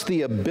gave us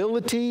the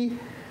ability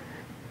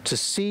to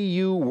see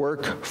you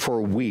work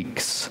for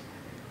weeks.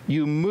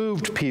 You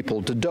moved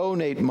people to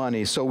donate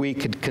money so we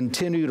could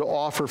continue to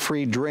offer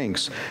free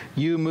drinks.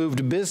 You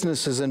moved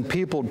businesses and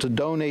people to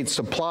donate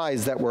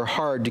supplies that were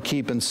hard to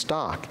keep in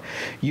stock.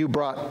 You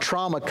brought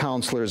trauma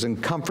counselors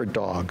and comfort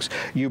dogs.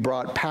 You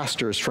brought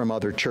pastors from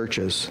other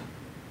churches.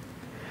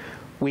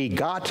 We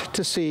got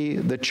to see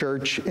the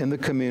church and the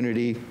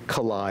community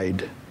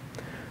collide.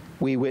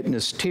 We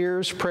witnessed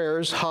tears,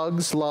 prayers,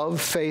 hugs, love,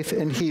 faith,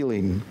 and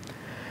healing.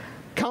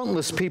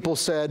 Countless people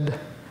said,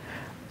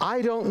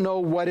 "I don't know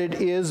what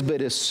it is,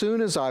 but as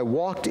soon as I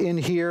walked in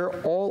here,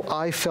 all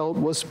I felt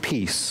was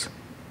peace."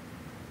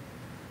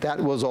 That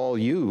was all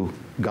you,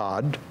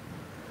 God.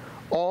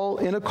 All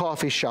in a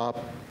coffee shop.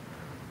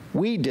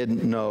 We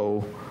didn't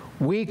know.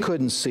 We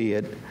couldn't see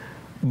it.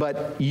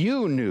 But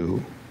you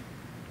knew.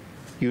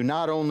 You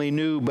not only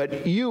knew,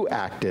 but you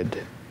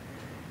acted.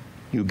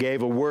 You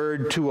gave a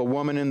word to a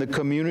woman in the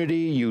community.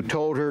 You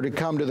told her to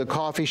come to the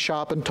coffee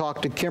shop and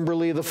talk to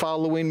Kimberly the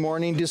following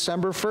morning,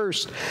 December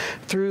 1st.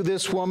 Through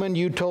this woman,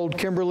 you told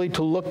Kimberly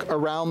to look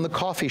around the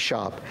coffee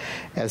shop.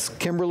 As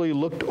Kimberly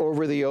looked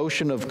over the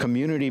ocean of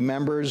community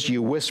members,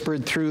 you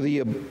whispered through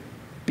the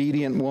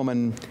obedient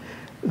woman,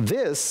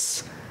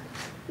 This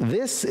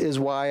is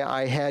why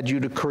I had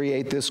you to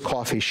create this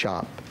coffee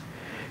shop.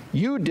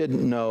 You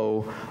didn't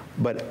know,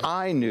 but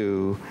I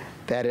knew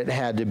that it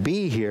had to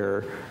be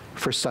here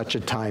for such a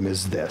time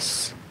as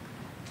this.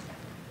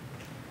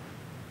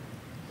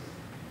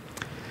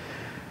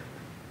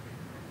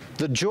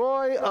 The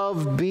joy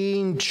of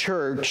being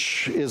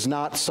church is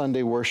not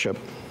Sunday worship.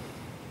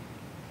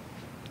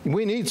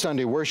 We need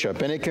Sunday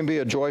worship, and it can be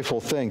a joyful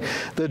thing.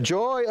 The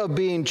joy of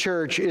being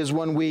church is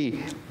when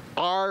we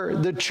are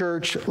the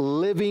church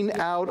living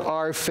out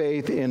our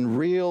faith in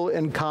real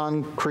and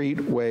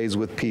concrete ways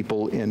with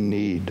people in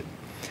need.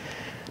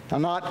 Now,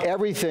 not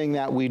everything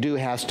that we do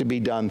has to be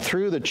done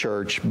through the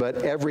church,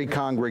 but every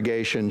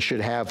congregation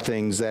should have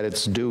things that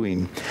it's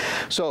doing.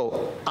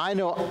 So I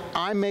know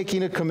I'm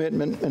making a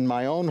commitment in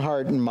my own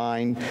heart and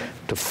mind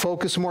to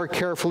focus more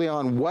carefully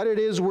on what it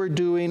is we're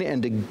doing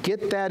and to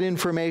get that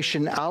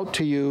information out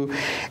to you,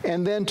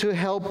 and then to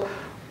help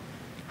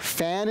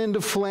fan into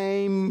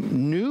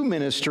flame new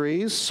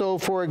ministries. So,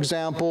 for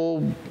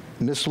example,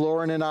 Miss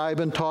Lauren and I have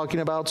been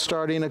talking about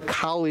starting a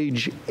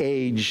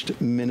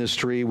college-aged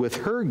ministry with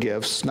her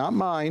gifts, not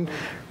mine,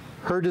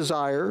 her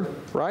desire,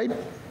 right?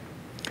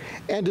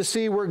 And to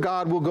see where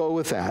God will go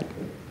with that.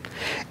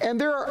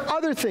 And there are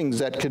other things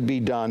that could be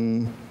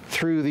done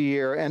through the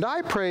year, and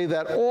I pray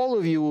that all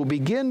of you will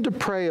begin to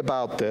pray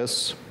about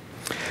this.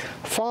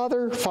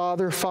 Father,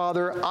 Father,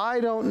 Father, I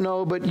don't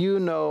know, but you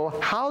know.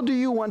 How do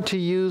you want to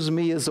use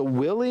me as a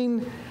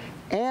willing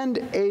and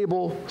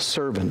able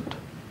servant?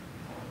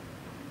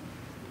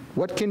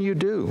 What can you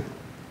do?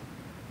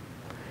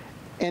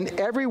 And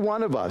every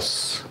one of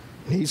us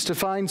needs to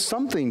find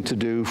something to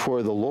do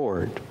for the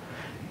Lord.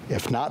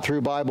 If not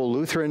through Bible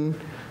Lutheran,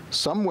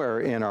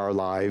 somewhere in our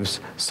lives,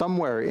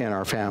 somewhere in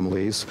our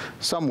families,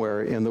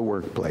 somewhere in the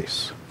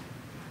workplace.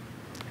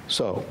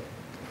 So,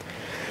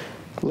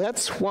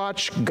 let's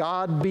watch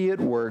God be at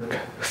work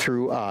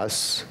through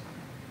us.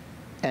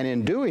 And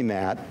in doing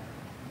that,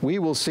 we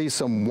will see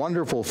some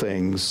wonderful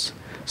things,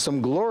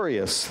 some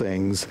glorious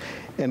things,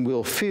 and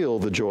we'll feel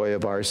the joy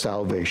of our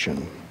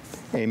salvation.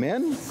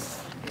 Amen?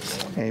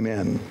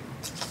 Amen.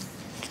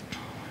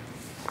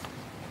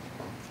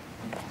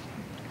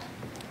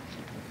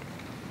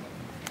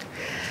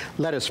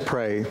 Let us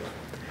pray.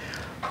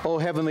 Oh,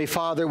 Heavenly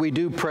Father, we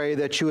do pray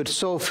that you would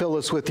so fill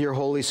us with your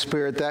Holy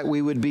Spirit that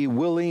we would be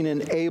willing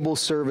and able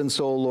servants,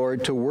 oh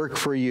Lord, to work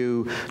for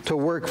you, to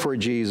work for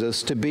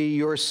Jesus, to be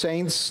your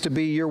saints, to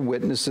be your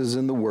witnesses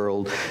in the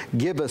world.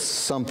 Give us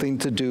something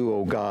to do,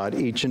 oh God,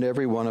 each and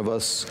every one of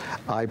us,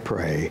 I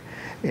pray.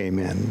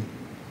 Amen.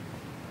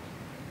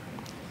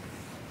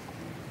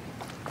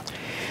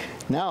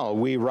 Now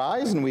we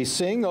rise and we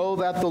sing, Oh,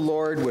 that the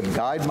Lord would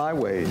guide my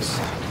ways.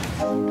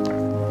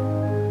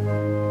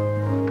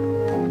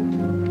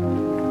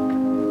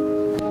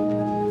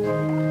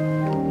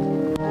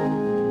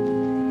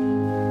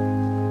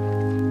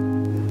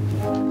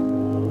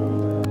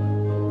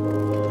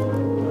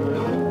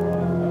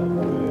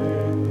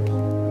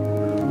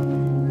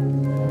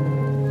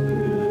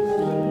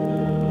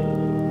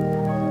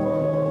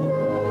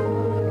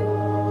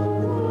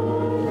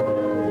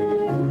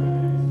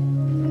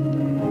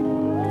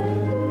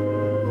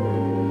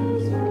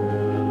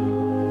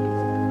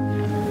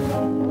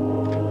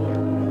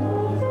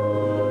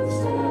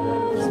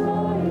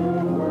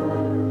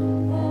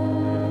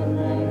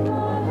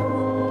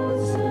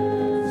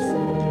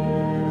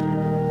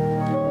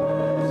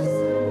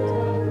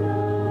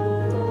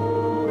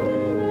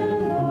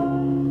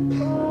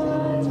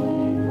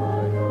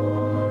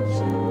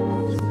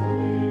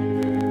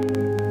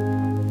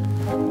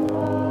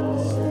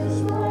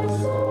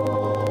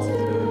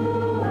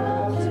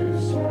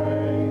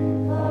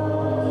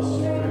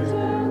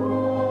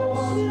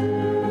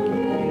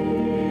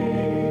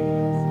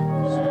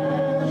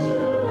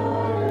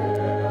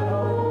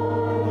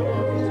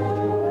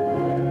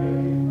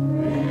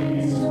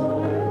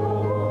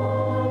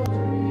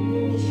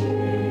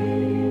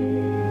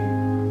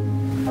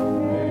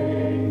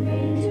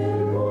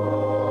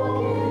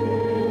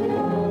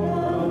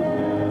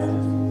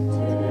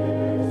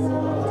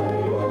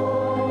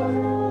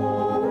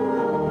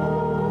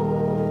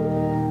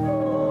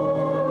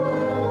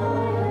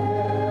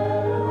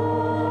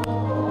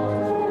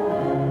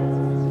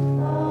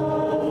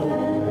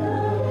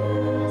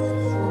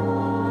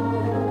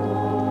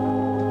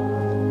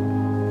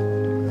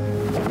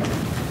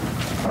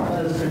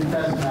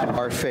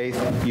 Our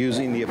faith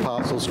using the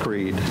Apostles'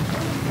 Creed.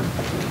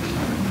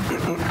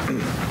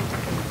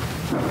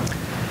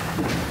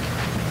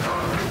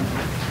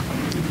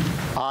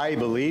 I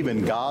believe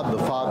in God, the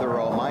Father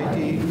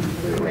Almighty,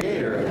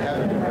 creator of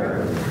heaven and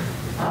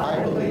earth.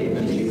 I believe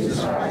in Jesus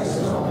Christ,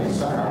 his only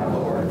Son, our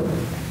Lord.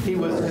 He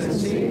was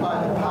conceived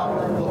by the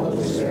power of the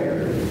Holy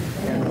Spirit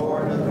and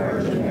born of the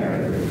Virgin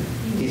Mary.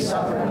 He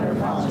suffered under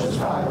Pontius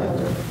Pilate,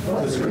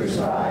 was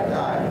crucified,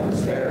 died, and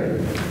was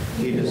buried.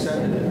 He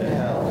descended into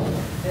hell.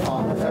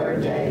 On the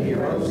third day he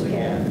rose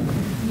again.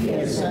 He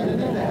ascended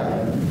into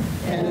heaven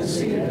and is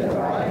seated at the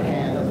right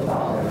hand of the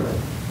Father.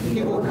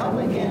 He will come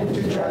again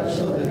to judge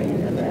the living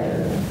and the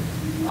dead.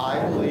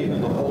 I believe in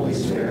the Holy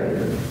Spirit,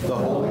 the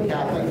Holy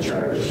Catholic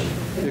Church,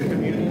 the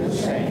communion of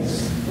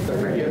saints, the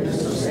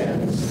forgiveness of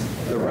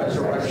sins, the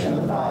resurrection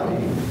of the body,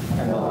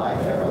 and the life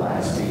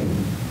everlasting.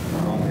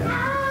 Amen.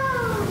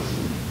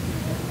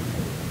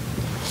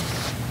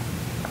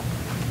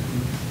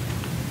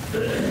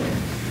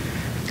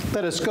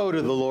 Let us go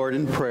to the Lord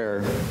in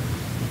prayer.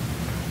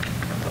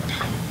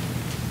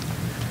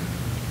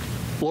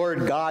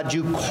 Lord God,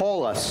 you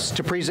call us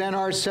to present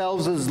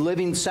ourselves as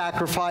living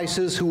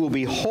sacrifices who will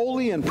be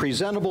holy and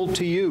presentable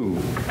to you.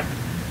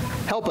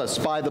 Help us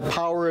by the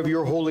power of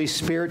your Holy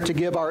Spirit to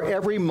give our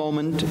every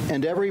moment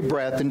and every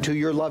breath into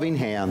your loving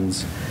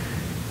hands,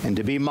 and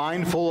to be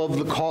mindful of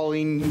the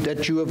calling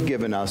that you have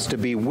given us to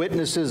be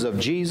witnesses of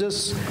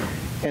Jesus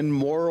and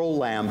moral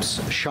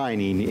lamps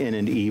shining in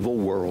an evil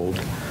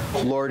world.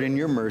 Lord, in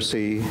your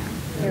mercy,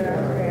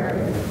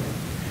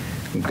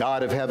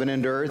 God of heaven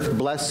and earth,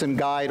 bless and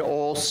guide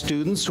all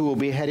students who will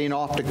be heading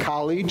off to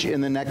college in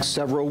the next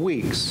several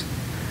weeks.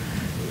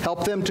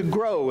 Help them to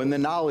grow in the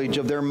knowledge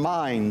of their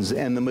minds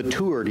and the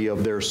maturity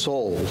of their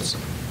souls.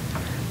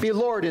 Be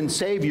Lord and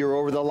Savior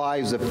over the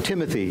lives of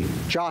Timothy,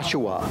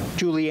 Joshua,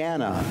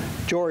 Juliana,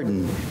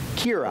 Jordan,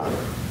 Kira,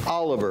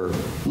 Oliver,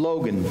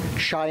 Logan,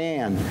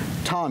 Cheyenne,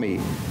 Tommy,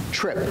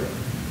 Tripp,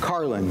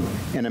 Carlin,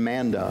 and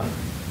Amanda.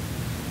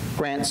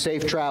 Grant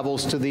safe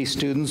travels to these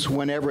students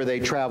whenever they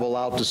travel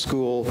out to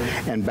school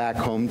and back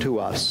home to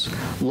us.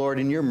 Lord,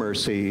 in your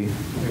mercy.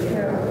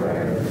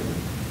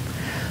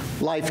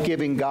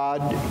 Life-giving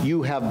God,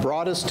 you have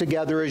brought us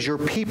together as your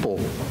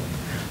people.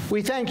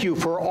 We thank you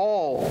for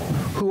all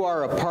who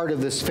are a part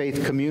of this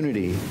faith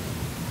community.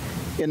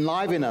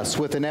 Enliven us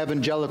with an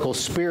evangelical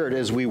spirit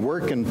as we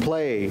work and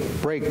play,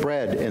 break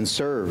bread, and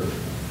serve.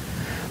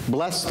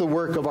 Bless the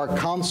work of our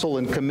council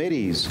and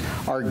committees,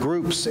 our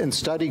groups and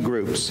study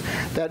groups,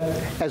 that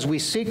as we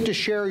seek to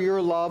share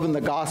your love and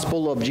the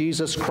gospel of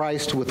Jesus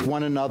Christ with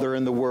one another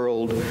in the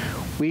world,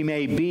 we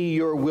may be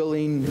your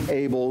willing,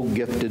 able,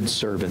 gifted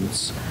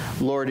servants.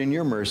 Lord, in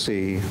your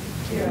mercy,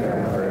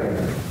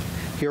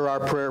 hear our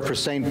prayer for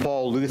St.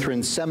 Paul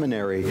Lutheran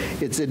Seminary,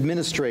 its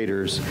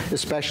administrators,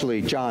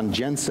 especially John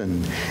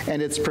Jensen, and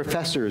its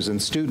professors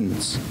and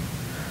students.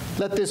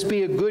 Let this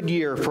be a good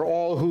year for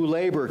all who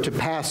labor to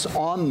pass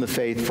on the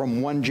faith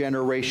from one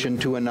generation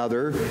to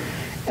another,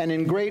 and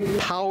in great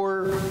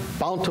power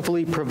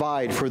bountifully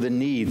provide for the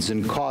needs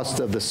and cost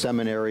of the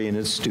seminary and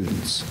its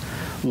students.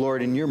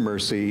 Lord, in your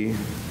mercy,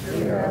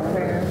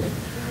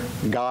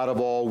 God of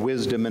all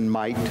wisdom and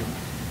might,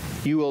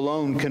 you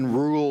alone can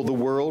rule the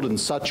world in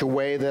such a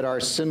way that our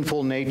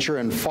sinful nature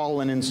and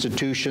fallen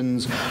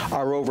institutions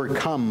are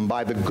overcome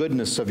by the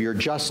goodness of your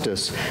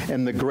justice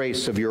and the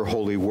grace of your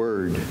holy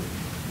word.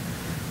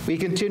 We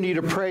continue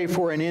to pray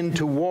for an end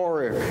to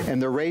war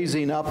and the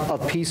raising up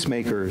of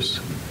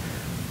peacemakers.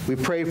 We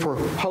pray for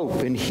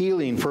hope and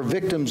healing for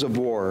victims of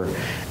war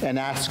and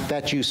ask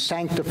that you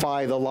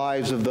sanctify the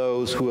lives of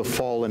those who have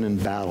fallen in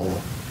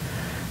battle.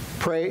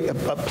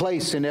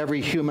 Place in every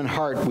human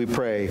heart, we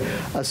pray,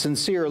 a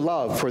sincere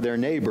love for their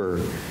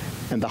neighbor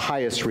and the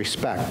highest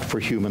respect for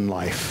human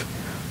life.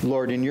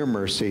 Lord, in your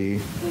mercy,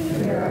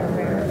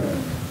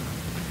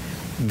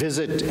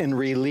 visit and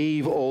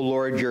relieve, O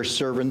Lord, your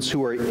servants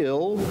who are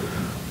ill,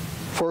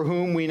 for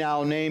whom we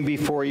now name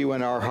before you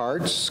in our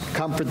hearts.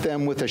 Comfort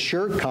them with a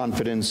sure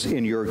confidence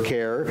in your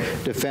care,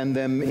 defend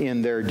them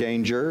in their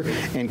danger,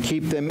 and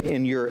keep them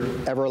in your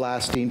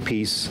everlasting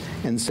peace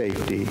and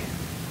safety.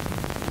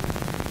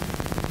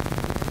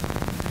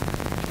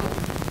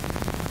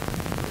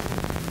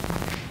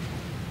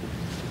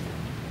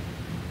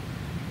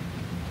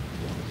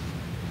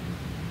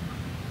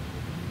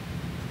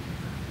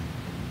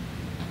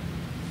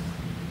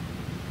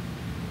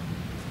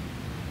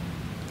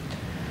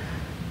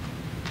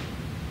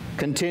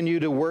 Continue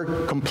to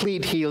work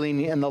complete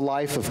healing in the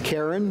life of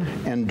Karen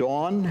and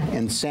Dawn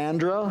and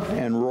Sandra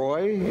and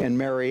Roy and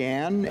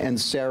Marianne and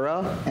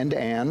Sarah and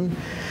Ann.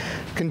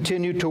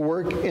 Continue to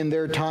work in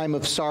their time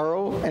of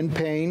sorrow and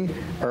pain,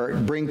 or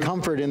bring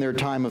comfort in their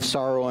time of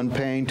sorrow and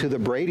pain to the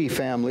Brady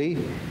family.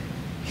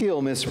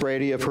 Heal Miss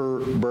Brady of her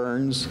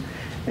burns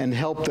and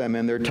help them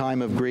in their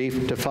time of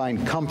grief to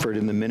find comfort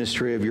in the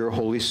ministry of your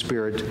Holy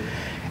Spirit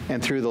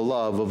and through the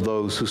love of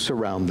those who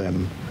surround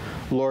them.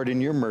 Lord,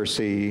 in your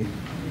mercy,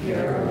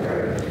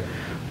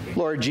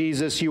 Lord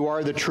Jesus, you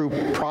are the true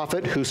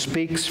prophet who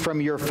speaks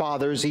from your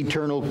Father's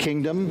eternal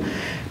kingdom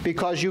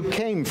because you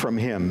came from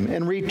him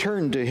and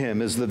returned to him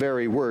as the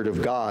very word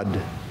of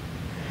God.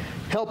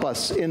 Help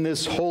us in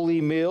this holy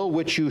meal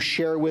which you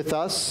share with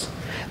us,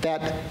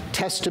 that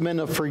testament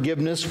of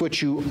forgiveness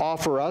which you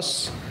offer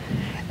us,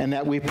 and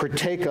that we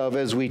partake of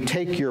as we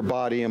take your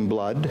body and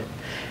blood,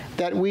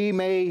 that we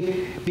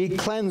may be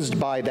cleansed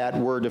by that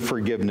word of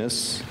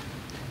forgiveness,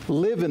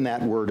 live in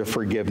that word of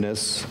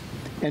forgiveness,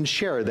 and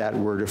share that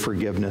word of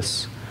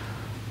forgiveness.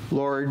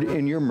 Lord,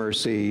 in your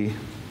mercy,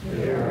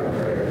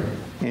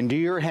 into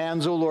your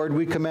hands, O Lord,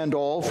 we commend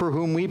all for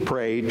whom we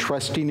pray,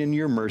 trusting in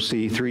your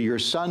mercy through your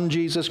Son,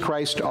 Jesus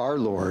Christ, our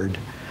Lord.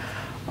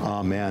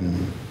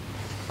 Amen.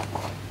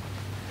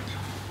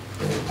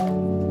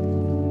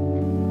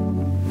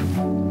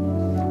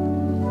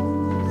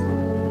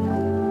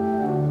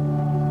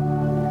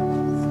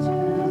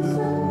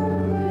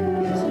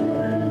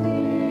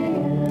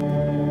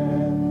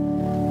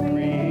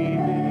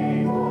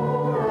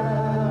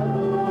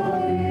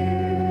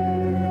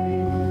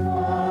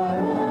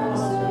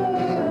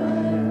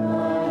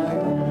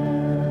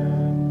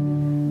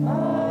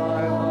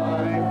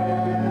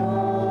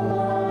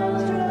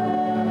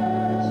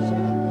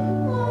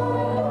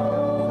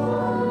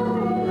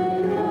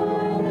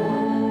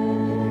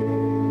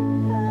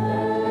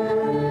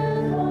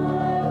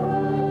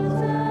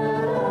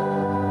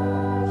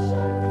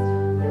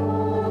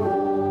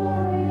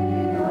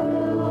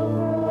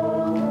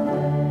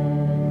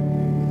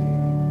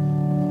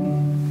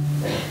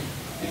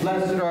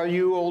 Blessed are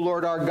you, O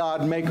Lord our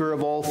God, maker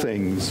of all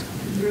things.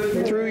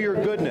 Through your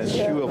goodness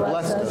you have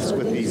blessed us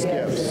with these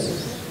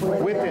gifts.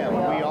 With them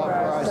we offer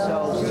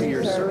ourselves to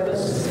your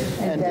service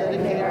and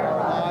dedicate our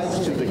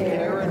lives to the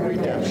care and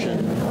redemption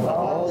of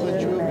all that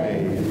you have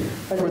made,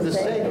 for the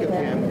sake of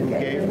him who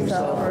gave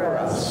himself for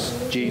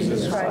us,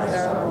 Jesus Christ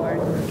our Lord.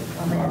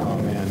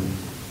 Amen.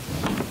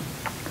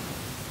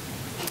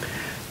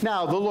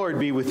 Now the Lord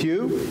be with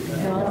you.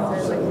 And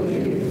also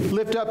with you.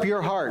 Lift up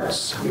your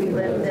hearts. We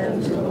lift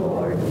them to the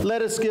Lord.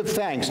 Let us give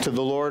thanks to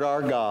the Lord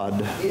our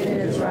God. It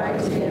is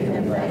right to give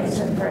him thanks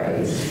and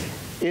praise.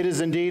 It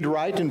is indeed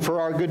right and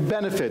for our good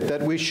benefit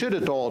that we should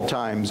at all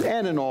times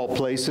and in all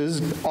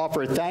places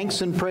offer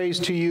thanks and praise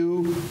to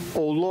you,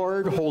 O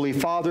Lord, Holy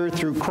Father,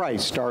 through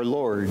Christ our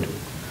Lord,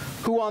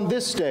 who on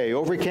this day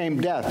overcame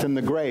death and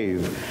the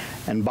grave,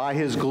 and by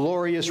his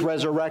glorious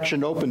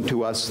resurrection opened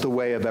to us the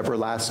way of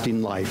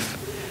everlasting life.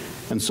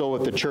 And so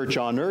with the church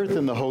on earth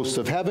and the hosts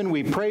of heaven,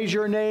 we praise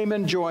your name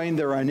and join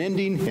their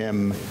unending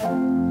hymn.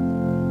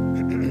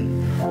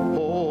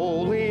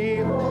 Holy,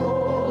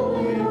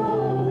 holy,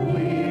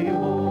 holy,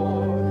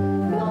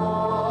 Lord,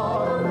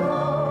 God of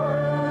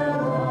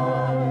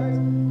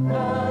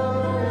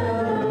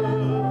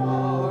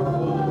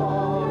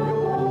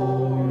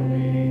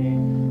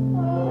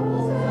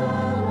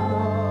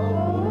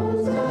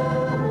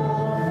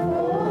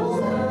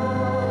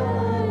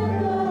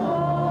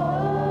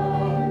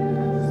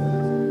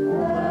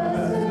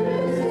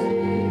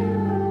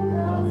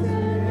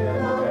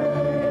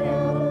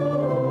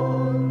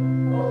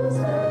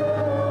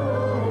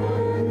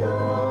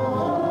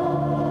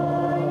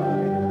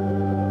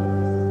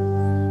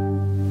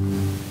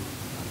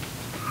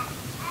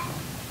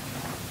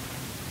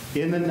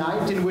In the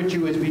night in which he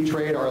was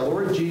betrayed, our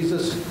Lord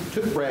Jesus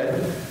took bread,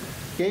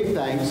 gave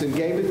thanks, and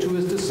gave it to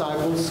his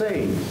disciples,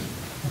 saying,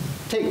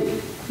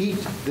 "Take, eat,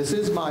 this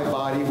is my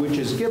body, which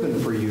is given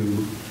for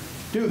you.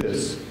 Do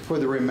this for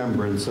the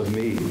remembrance of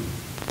me."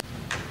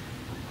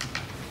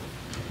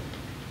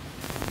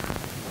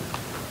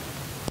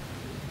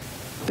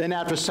 Then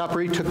after supper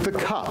he took the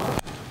cup.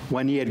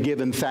 When he had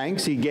given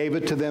thanks, he gave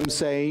it to them,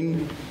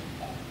 saying,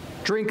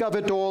 "Drink of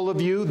it, all of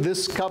you.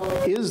 This cup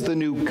is the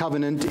new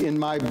covenant in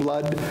my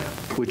blood,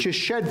 which is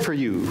shed for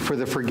you for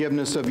the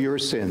forgiveness of your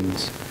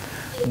sins.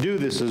 Do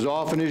this as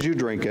often as you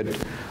drink it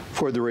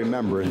for the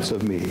remembrance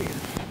of me."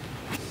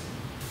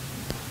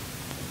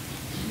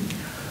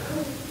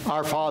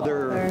 Our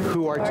Father,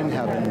 who art in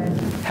heaven,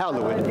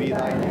 hallowed be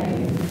thy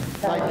name.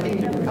 Thy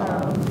kingdom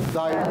come,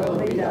 thy will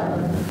be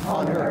done,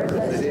 on earth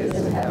as it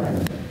is in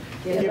heaven.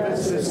 Give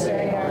us this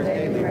day our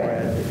daily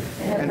bread,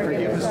 and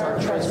forgive us our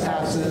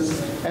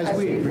trespasses, as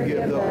we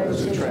forgive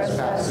those who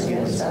trespass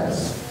against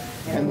us.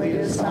 And lead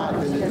us not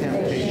into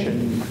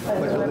temptation,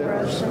 but deliver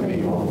us from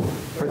evil.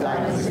 For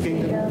thine is the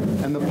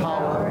kingdom, and the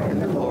power,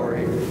 and the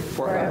glory,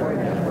 forever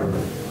and ever.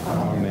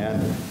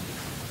 Amen.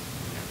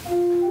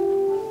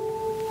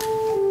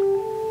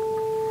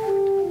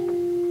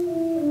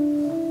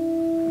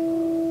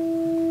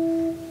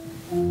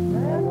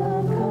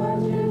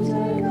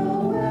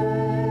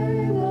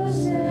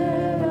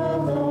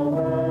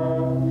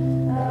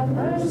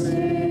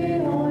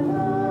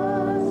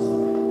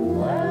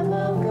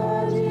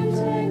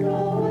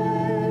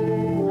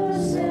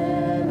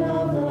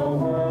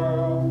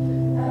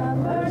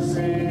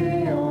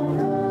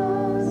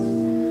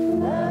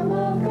 Lamb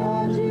of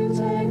God,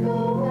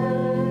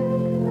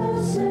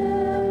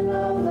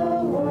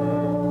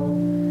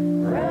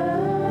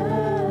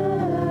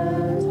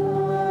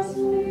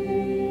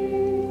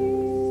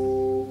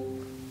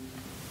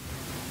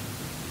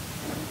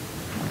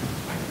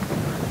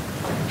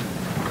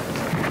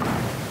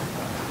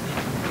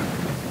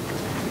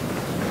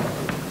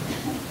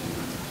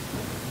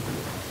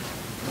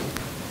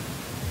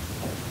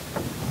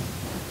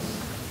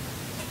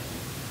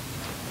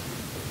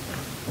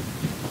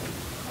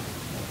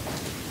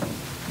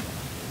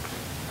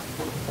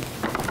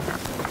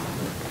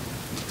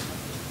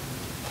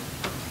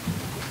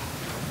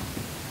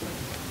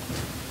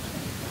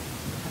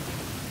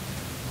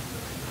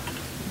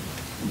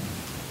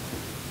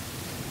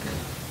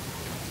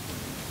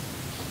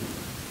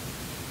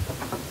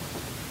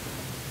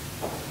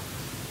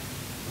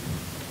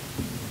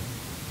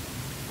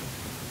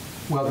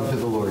 Welcome to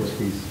the Lord's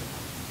Feast.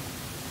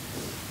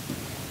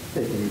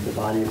 Taking the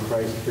body of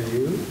Christ for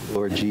you.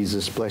 Lord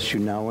Jesus, bless you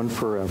now and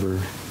forever.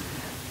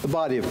 The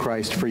body of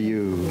Christ for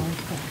you.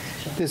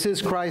 This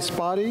is Christ's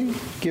body,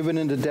 given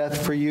into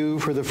death for you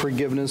for the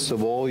forgiveness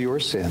of all your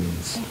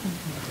sins.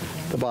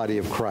 The body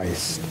of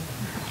Christ.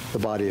 The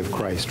body of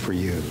Christ for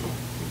you.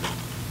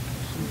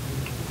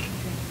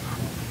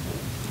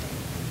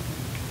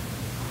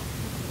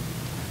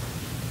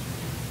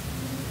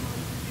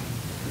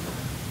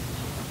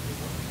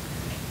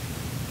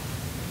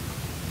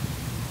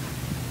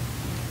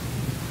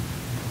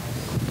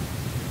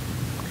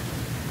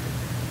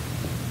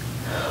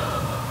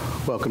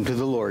 Welcome to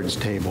the Lord's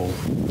table.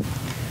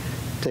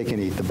 Take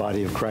and eat the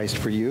body of Christ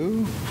for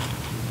you,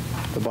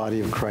 the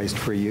body of Christ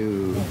for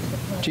you.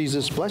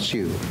 Jesus bless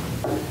you.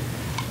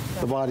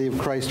 The body of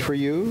Christ for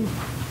you,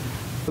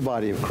 the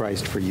body of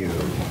Christ for you,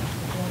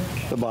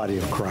 the body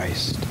of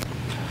Christ.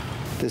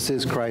 This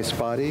is Christ's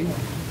body,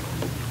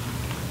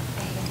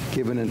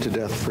 given into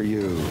death for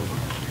you,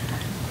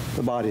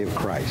 the body of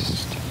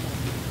Christ,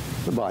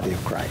 the body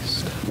of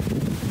Christ.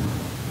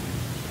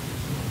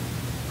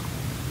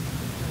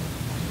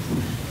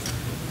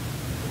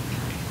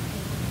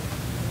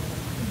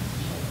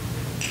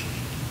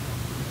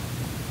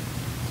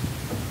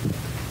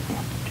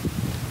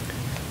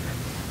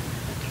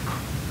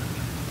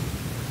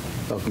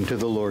 Welcome to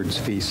the Lord's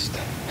Feast.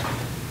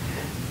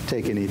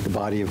 Take and eat the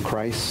body of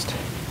Christ.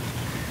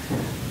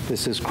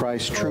 This is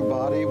Christ's true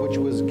body, which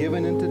was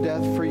given into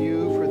death for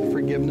you for the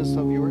forgiveness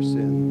of your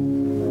sins.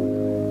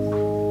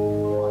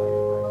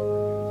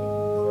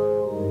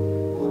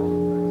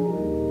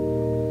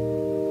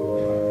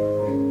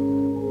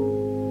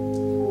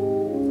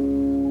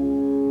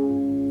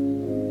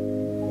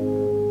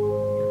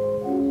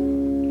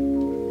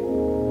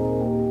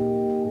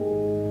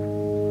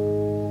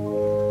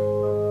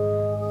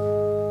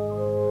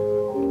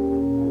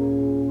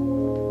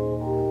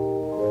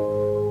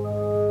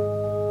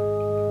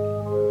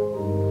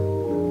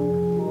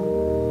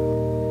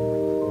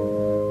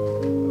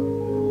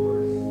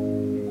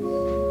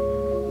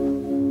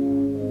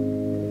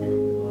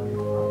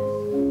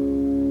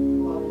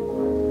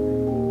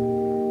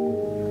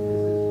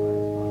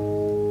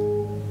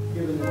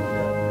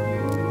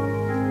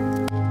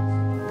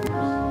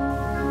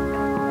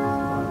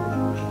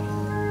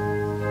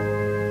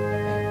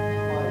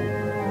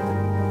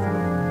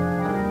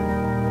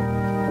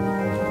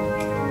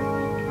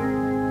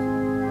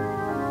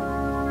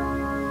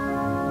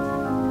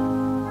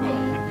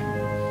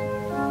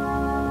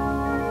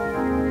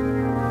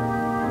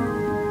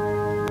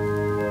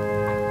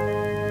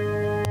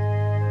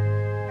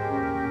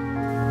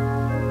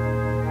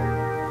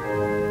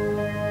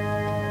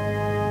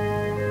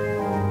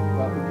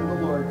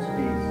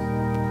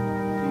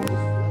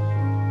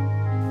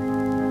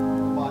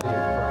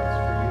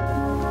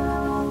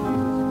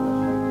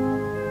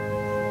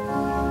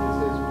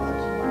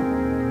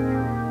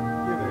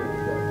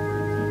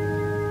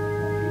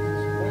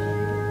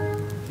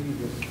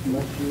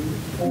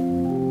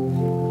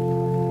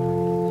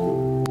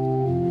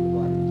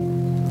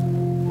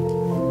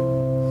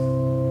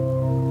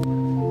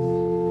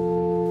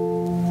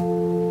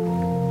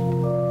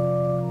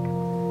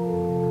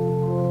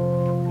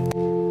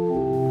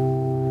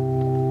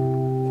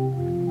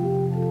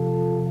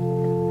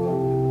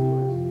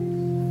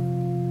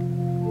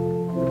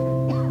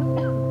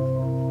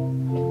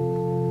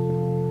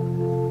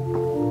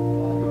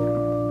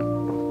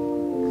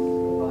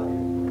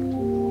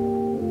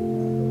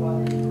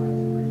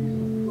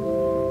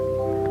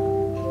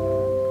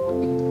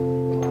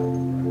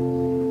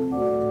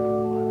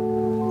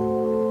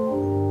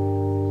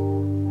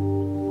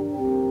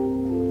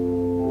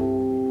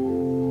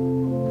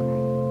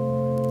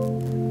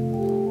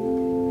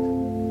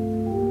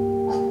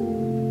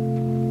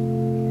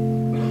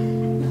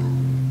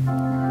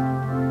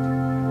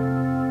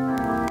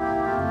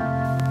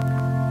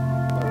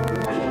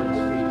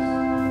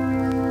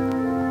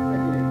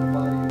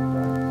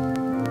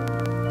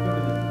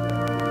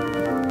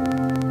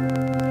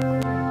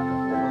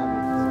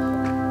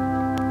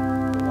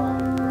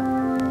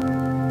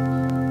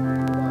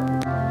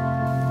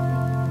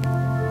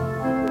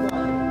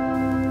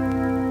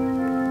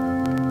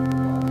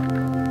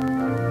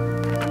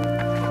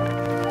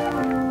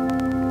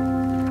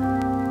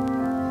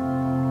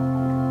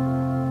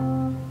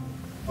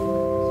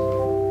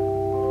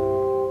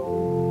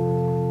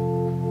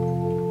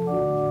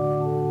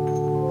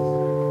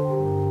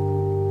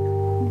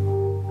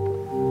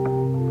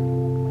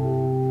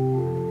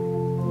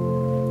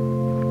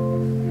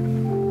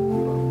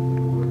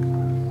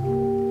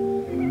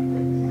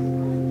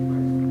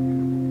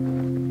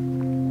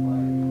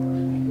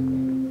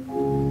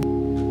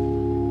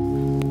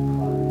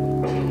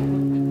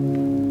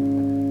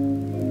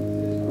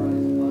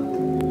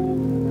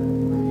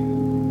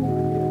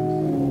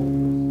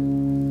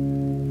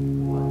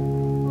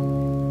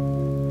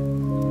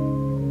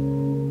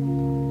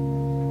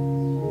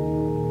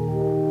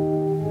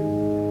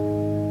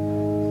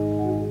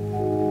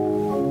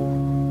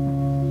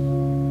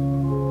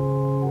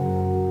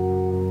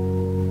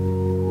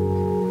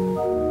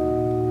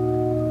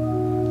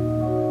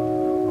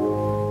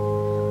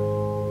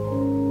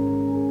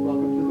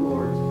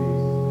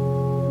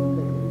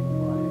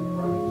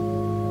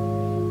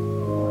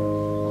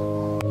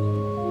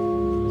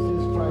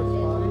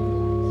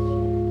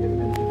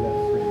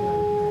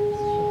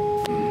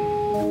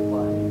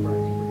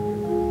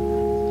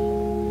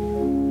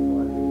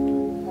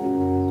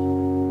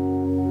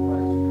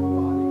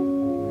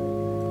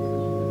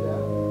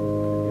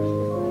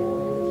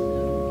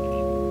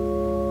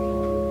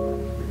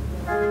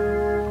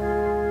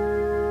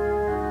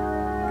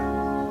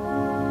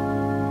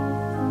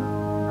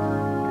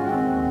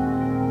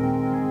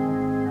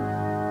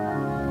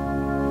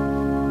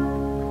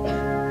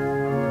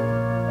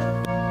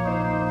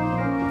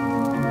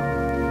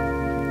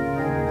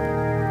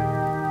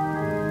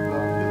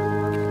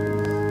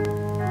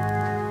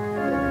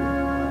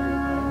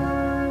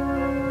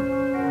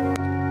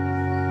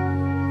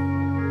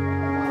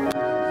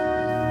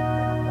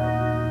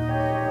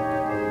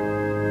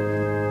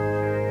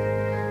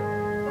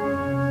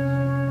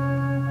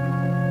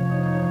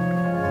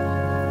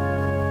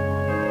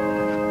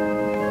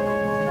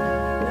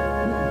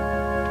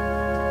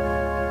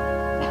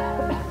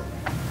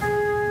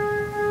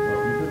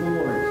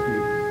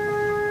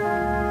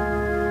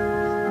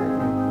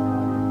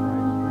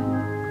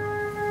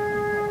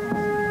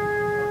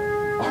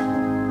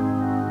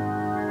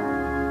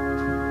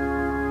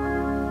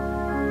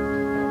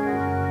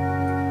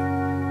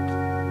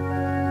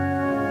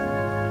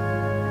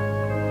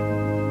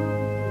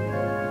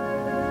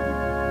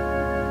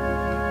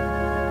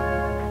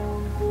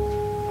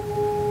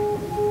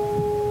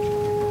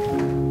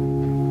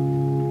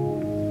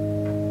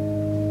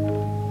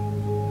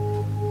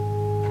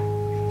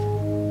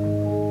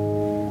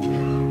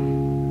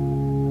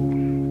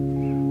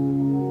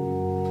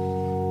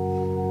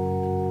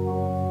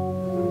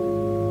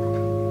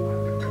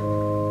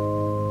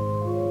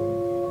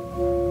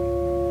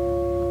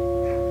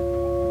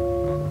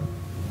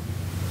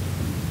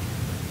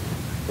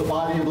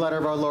 body and blood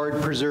of our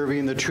Lord,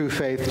 preserving the true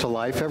faith to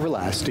life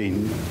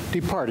everlasting.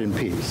 Depart in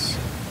peace.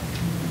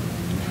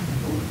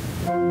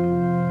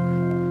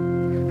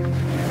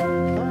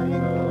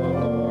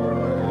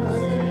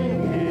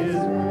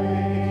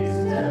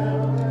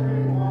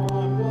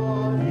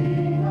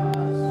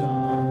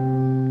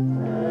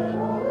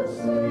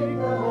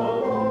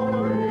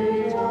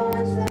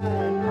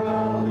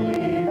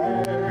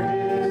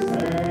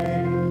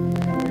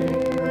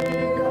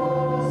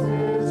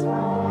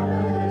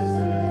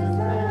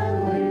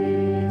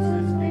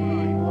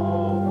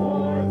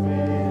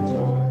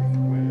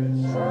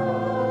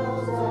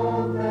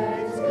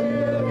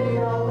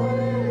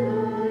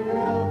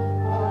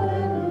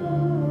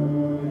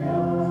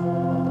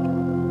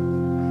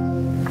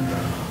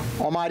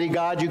 Almighty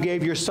God, you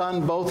gave your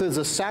Son both as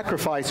a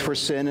sacrifice for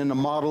sin and a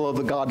model of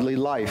the godly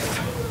life.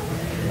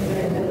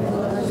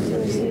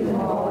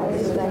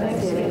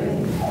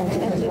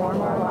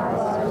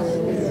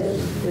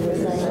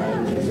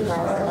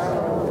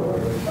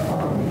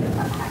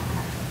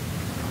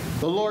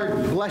 The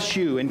Lord bless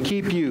you and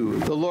keep you.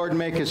 The Lord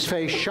make his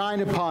face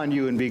shine upon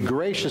you and be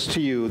gracious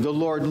to you. The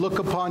Lord look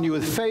upon you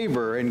with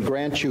favor and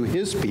grant you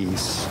his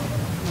peace.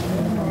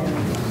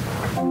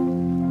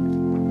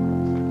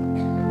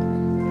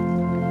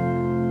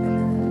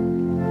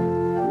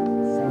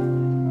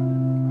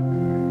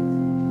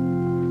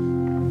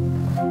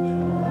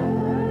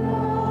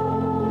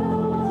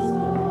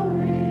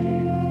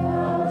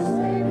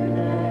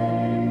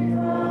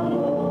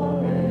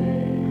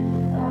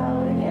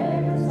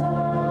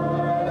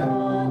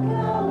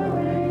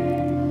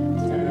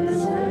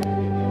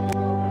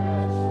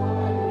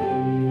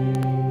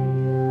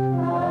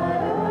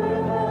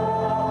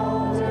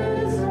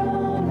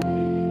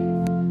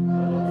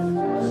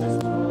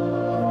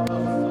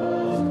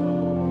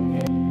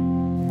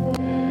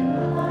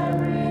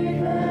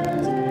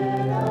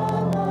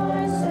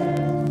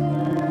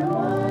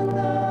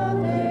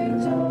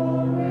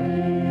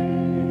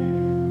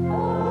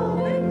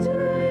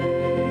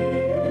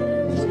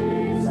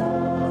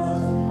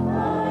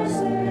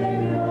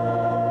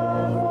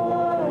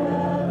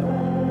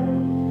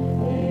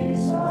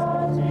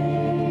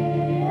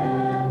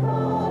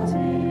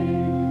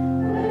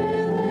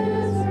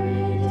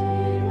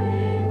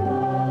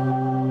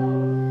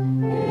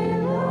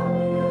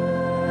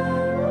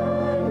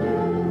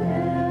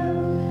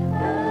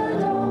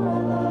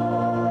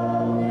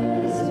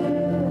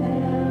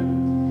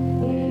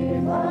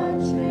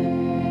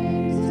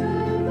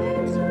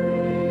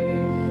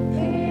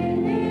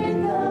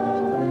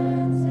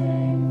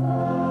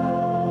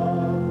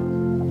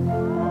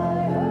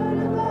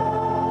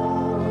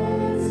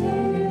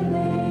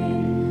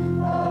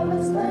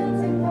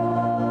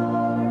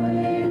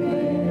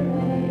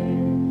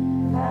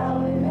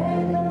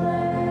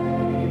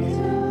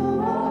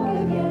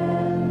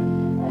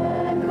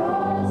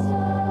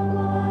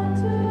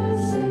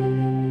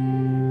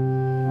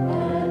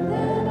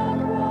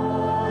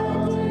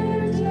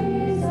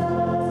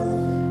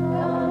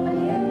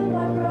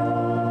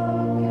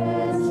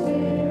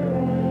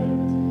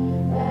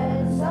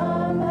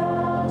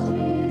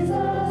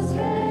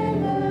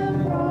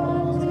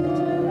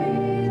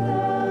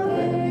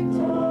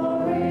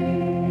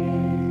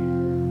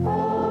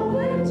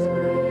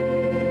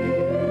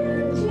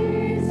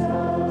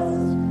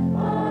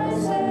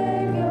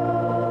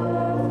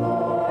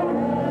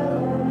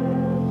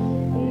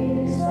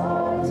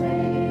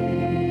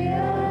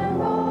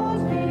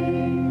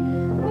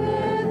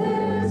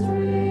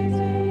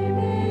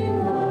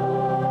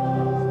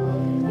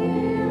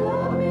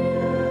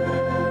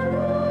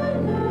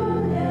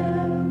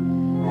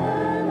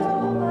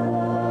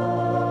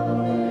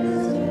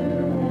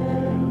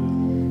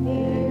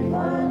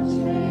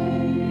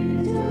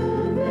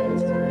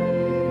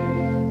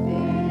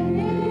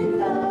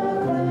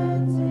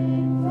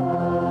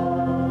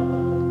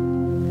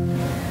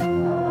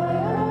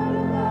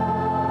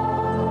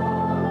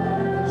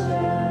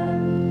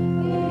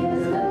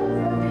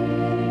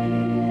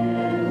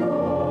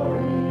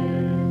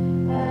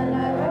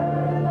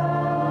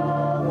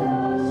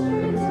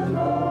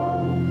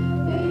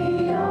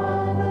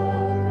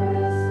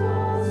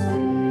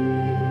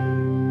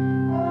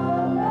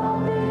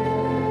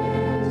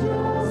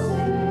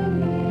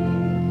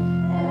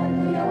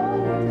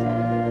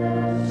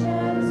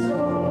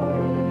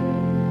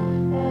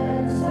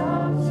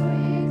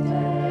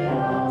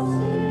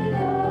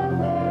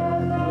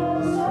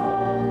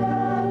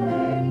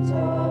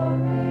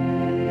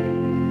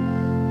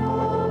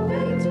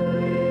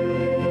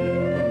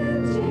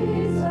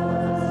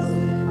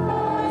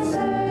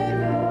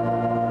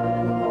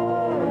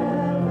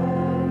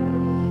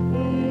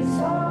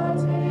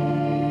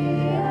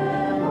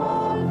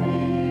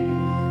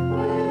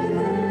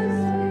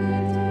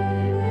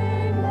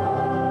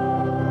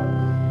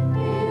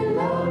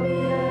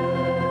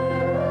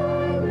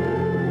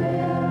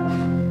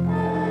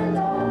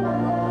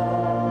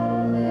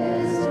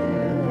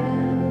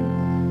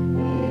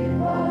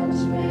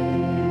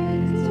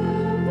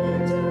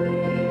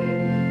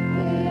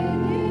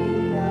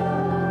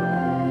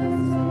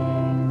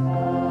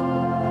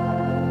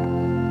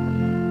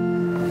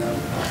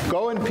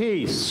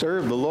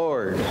 Serve the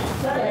Lord.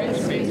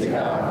 Thanks be to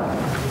God.